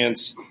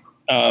experience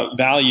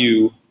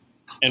value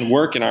and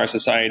work in our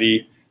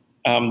society,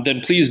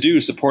 then please do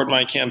support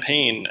my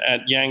campaign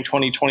at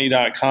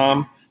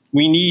yang2020.com.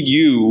 We need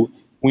you.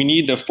 We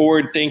need the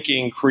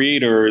forward-thinking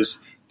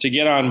creators to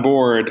get on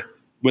board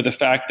with the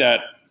fact that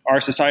our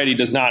society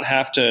does not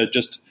have to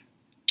just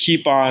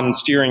keep on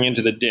steering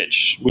into the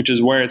ditch, which is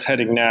where it's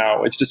heading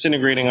now. It's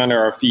disintegrating under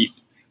our feet.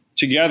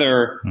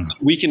 Together,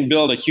 we can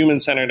build a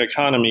human-centered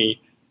economy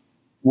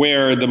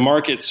where the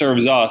market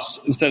serves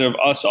us instead of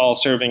us all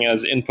serving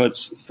as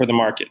inputs for the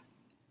market.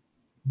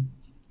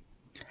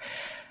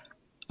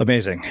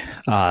 Amazing.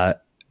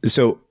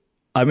 So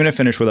I'm going to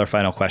finish with our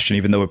final question,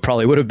 even though it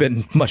probably would have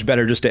been much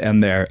better just to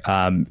end there,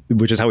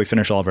 which is how we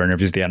finish all of our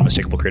interviews, the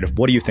unmistakable creative.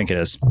 What do you think it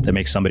is that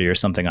makes somebody or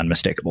something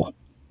unmistakable?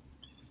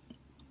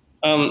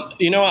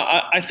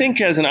 I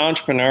think as an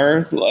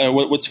entrepreneur,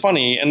 what's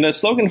funny, and the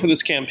slogan for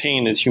this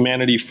campaign is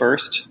humanity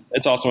first.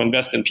 It's also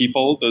invest in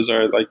people. Those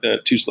are like the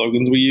two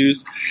slogans we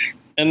use.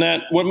 And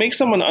that what makes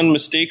someone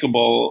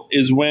unmistakable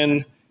is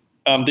when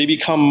they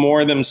become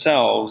more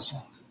themselves.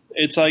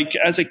 It's like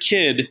as a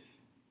kid,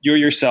 you're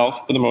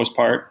yourself for the most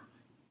part.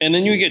 And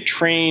then you get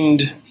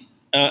trained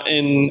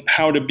in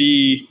how to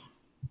be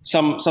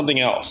something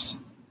else.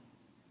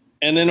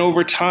 And then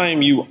over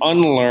time, you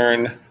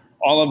unlearn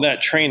all of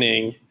that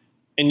training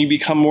and you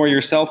become more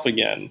yourself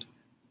again.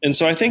 And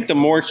so I think the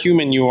more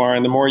human you are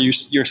and the more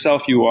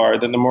yourself you are,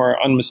 then the more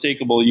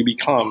unmistakable you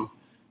become.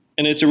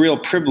 And it's a real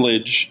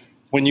privilege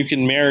when you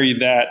can marry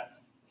that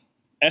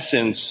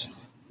essence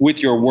with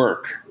your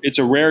work. It's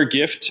a rare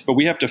gift, but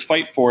we have to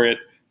fight for it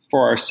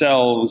for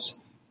ourselves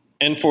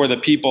and for the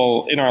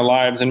people in our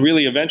lives, and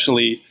really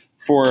eventually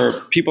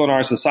for people in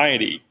our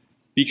society.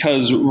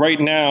 Because right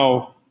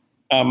now,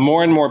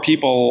 more and more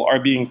people are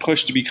being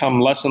pushed to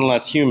become less and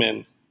less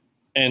human,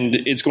 and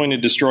it's going to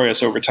destroy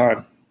us over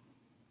time.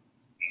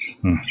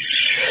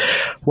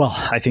 Well,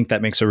 I think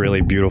that makes a really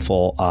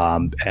beautiful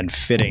and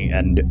fitting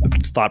and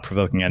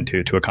thought-provoking end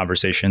to a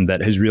conversation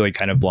that has really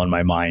kind of blown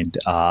my mind.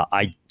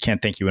 I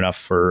can't thank you enough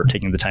for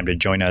taking the time to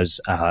join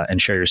us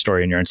and share your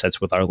story and your insights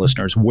with our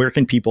listeners. Where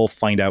can people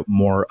find out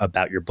more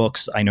about your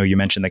books? I know you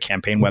mentioned the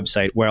campaign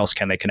website. Where else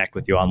can they connect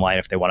with you online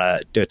if they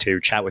want to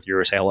chat with you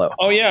or say hello?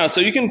 Oh, yeah.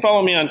 So you can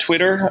follow me on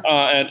Twitter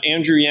at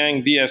Andrew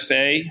Yang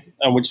VFA,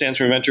 which stands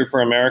for Venture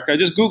for America.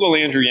 Just Google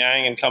Andrew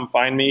Yang and come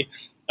find me.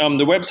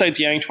 The website's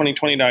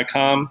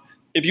yang2020.com.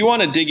 If you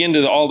want to dig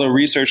into all the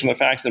research and the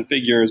facts and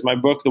figures, my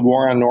book, The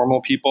War on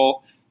Normal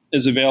People,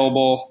 is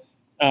available,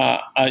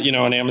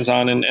 on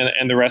Amazon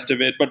and the rest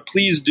of it. But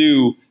please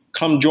do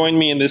come join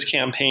me in this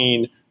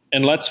campaign,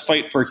 and let's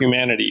fight for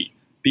humanity,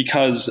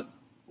 because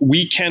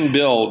we can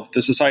build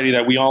the society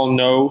that we all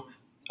know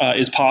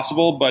is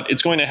possible, but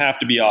it's going to have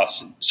to be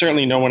us.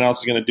 Certainly no one else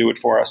is going to do it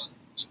for us.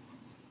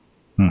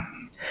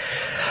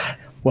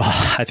 Well,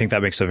 I think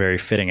that makes a very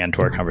fitting end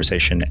to our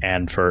conversation.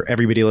 And for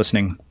everybody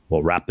listening,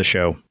 we'll wrap the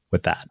show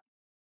with that.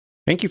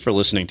 Thank you for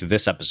listening to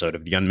this episode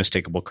of the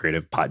Unmistakable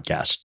Creative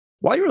Podcast.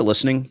 While you were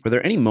listening, were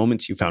there any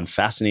moments you found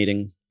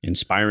fascinating,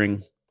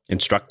 inspiring,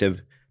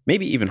 instructive,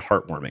 maybe even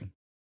heartwarming?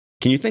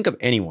 Can you think of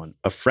anyone,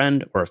 a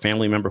friend or a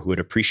family member who would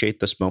appreciate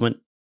this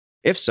moment?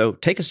 If so,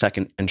 take a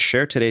second and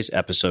share today's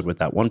episode with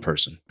that one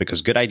person,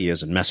 because good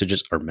ideas and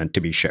messages are meant to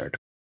be shared.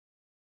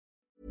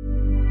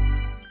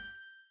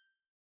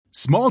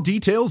 Small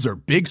details are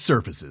big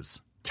surfaces.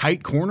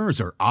 Tight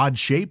corners are odd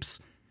shapes.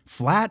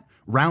 Flat,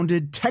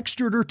 rounded,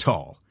 textured, or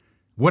tall.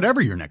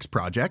 Whatever your next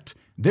project,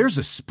 there's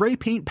a spray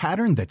paint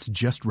pattern that's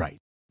just right.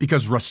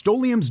 Because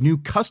Rust-Oleum's new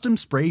Custom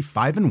Spray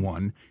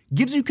 5-in-1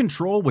 gives you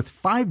control with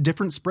 5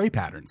 different spray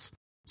patterns.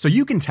 So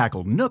you can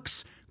tackle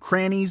nooks,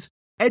 crannies,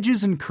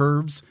 edges, and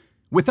curves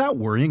without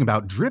worrying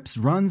about drips,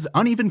 runs,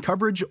 uneven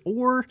coverage,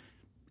 or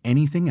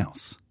anything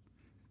else.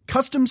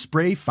 Custom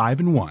Spray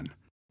 5-in-1.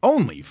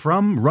 Only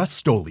from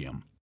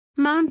Rust-Oleum.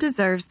 Mom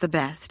deserves the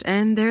best,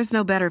 and there's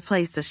no better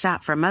place to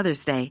shop for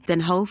Mother's Day than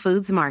Whole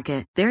Foods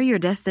Market. They're your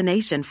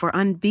destination for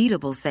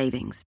unbeatable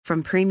savings,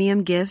 from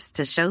premium gifts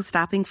to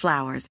show-stopping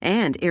flowers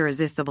and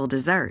irresistible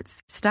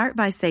desserts. Start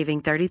by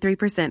saving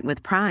 33%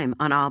 with Prime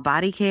on all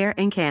body care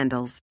and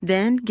candles.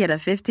 Then get a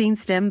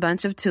 15-stem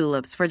bunch of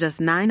tulips for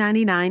just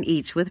 $9.99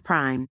 each with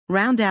Prime.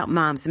 Round out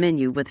Mom's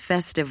menu with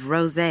festive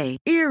rosé,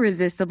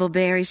 irresistible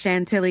berry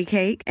chantilly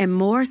cake, and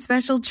more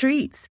special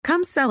treats.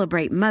 Come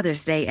celebrate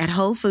Mother's Day at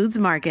Whole Foods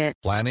Market.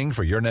 Planning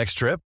for your next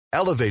trip?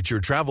 Elevate your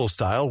travel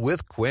style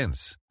with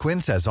Quince.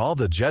 Quince has all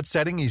the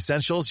jet-setting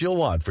essentials you'll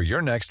want for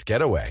your next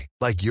getaway,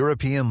 like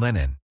European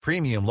linen,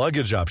 premium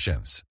luggage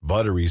options,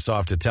 buttery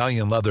soft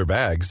Italian leather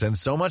bags, and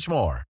so much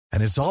more.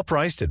 And it's all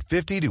priced at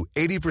 50 to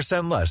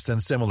 80% less than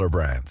similar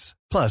brands.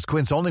 Plus,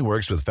 Quince only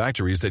works with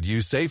factories that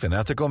use safe and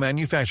ethical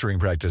manufacturing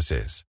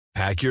practices.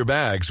 Pack your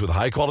bags with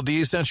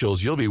high-quality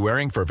essentials you'll be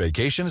wearing for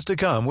vacations to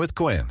come with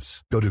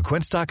Quince. Go to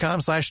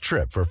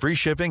quince.com/trip for free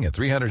shipping and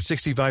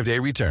 365-day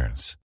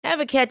returns.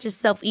 Ever catch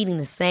yourself eating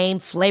the same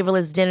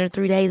flavorless dinner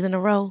 3 days in a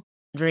row?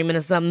 Dreaming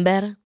of something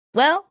better?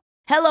 Well,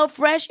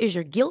 HelloFresh is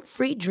your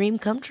guilt-free dream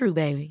come true,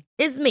 baby.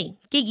 It's me,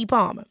 Keke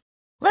Palmer.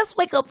 Let's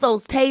wake up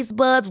those taste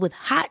buds with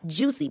hot,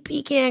 juicy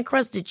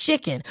pecan-crusted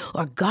chicken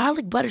or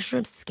garlic butter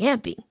shrimp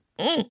scampi.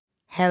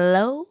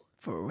 Hello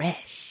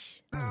Fresh.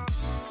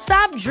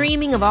 Stop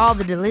dreaming of all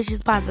the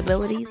delicious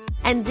possibilities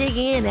and dig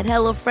in at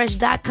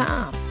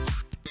HelloFresh.com.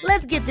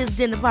 Let's get this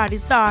dinner party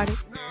started.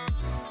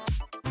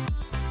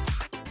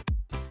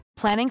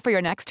 Planning for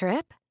your next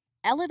trip?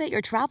 Elevate your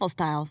travel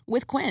style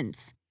with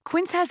Quince.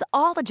 Quince has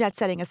all the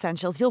jet-setting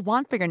essentials you'll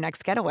want for your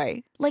next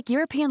getaway, like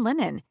European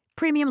linen,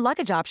 premium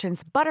luggage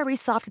options, buttery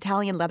soft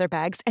Italian leather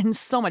bags, and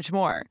so much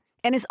more.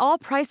 And is all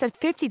priced at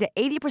 50 to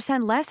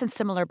 80% less than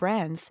similar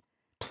brands.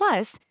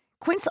 Plus,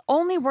 Quince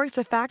only works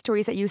with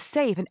factories that use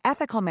safe and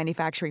ethical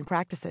manufacturing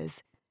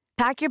practices.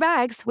 Pack your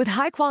bags with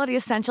high-quality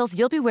essentials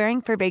you'll be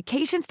wearing for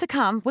vacations to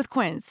come with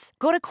Quince.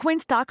 Go to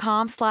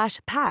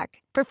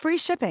quince.com/pack for free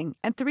shipping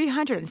and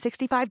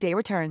 365-day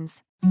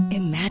returns.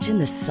 Imagine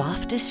the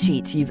softest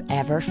sheets you've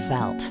ever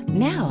felt.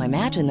 Now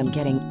imagine them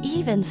getting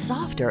even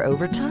softer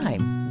over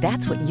time.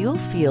 That's what you'll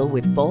feel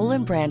with Boll &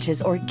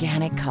 Branch's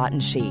organic cotton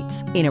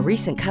sheets. In a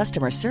recent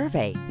customer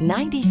survey,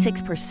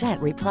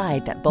 96%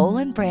 replied that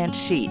Boll & Branch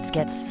sheets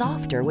get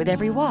softer with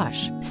every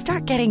wash.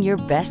 Start getting your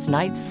best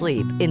night's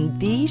sleep in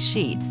these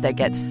sheets that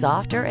get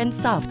softer and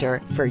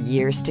softer for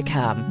years to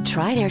come.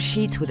 Try their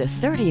sheets with a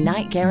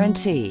 30-night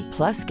guarantee.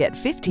 Plus, get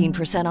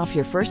 15% off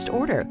your first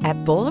order at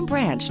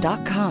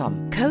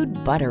bollandbranch.com. Code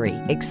BUTTERY.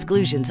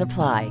 Exclusions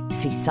apply.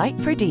 See site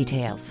for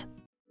details.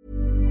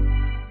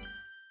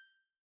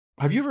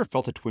 Have you ever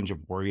felt a twinge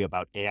of worry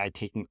about AI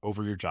taking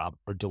over your job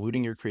or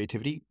diluting your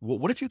creativity? Well,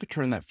 what if you could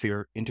turn that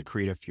fear into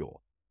creative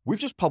fuel? We've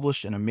just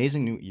published an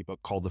amazing new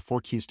ebook called The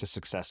 4 Keys to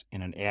Success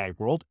in an AI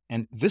World,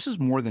 and this is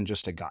more than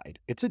just a guide.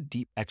 It's a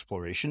deep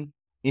exploration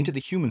into the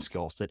human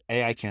skills that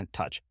AI can't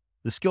touch,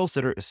 the skills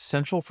that are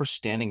essential for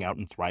standing out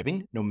and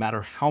thriving, no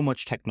matter how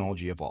much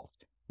technology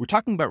evolved. We're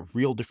talking about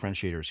real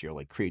differentiators here,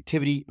 like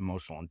creativity,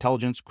 emotional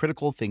intelligence,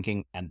 critical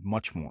thinking, and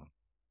much more.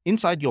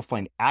 Inside, you'll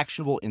find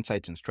actionable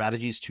insights and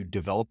strategies to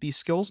develop these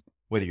skills,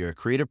 whether you're a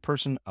creative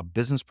person, a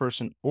business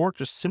person, or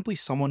just simply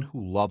someone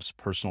who loves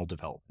personal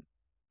development.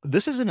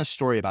 This isn't a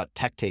story about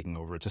tech taking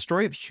over. It's a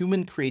story of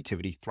human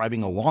creativity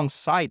thriving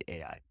alongside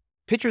AI.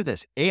 Picture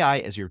this, AI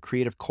as your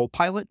creative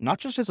co-pilot, not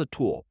just as a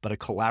tool, but a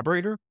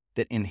collaborator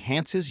that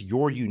enhances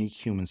your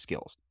unique human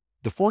skills.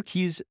 The 4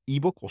 Keys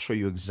ebook will show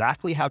you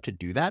exactly how to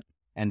do that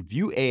and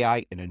view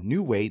AI in a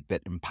new way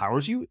that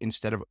empowers you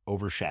instead of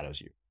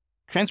overshadows you.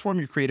 Transform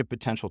your creative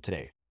potential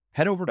today.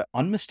 Head over to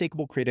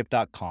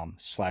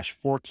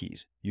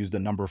unmistakablecreative.com/4keys. Use the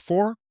number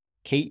 4,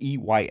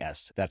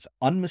 KEYS. That's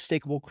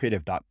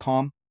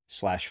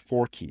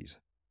unmistakablecreative.com/4keys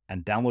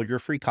and download your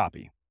free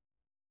copy.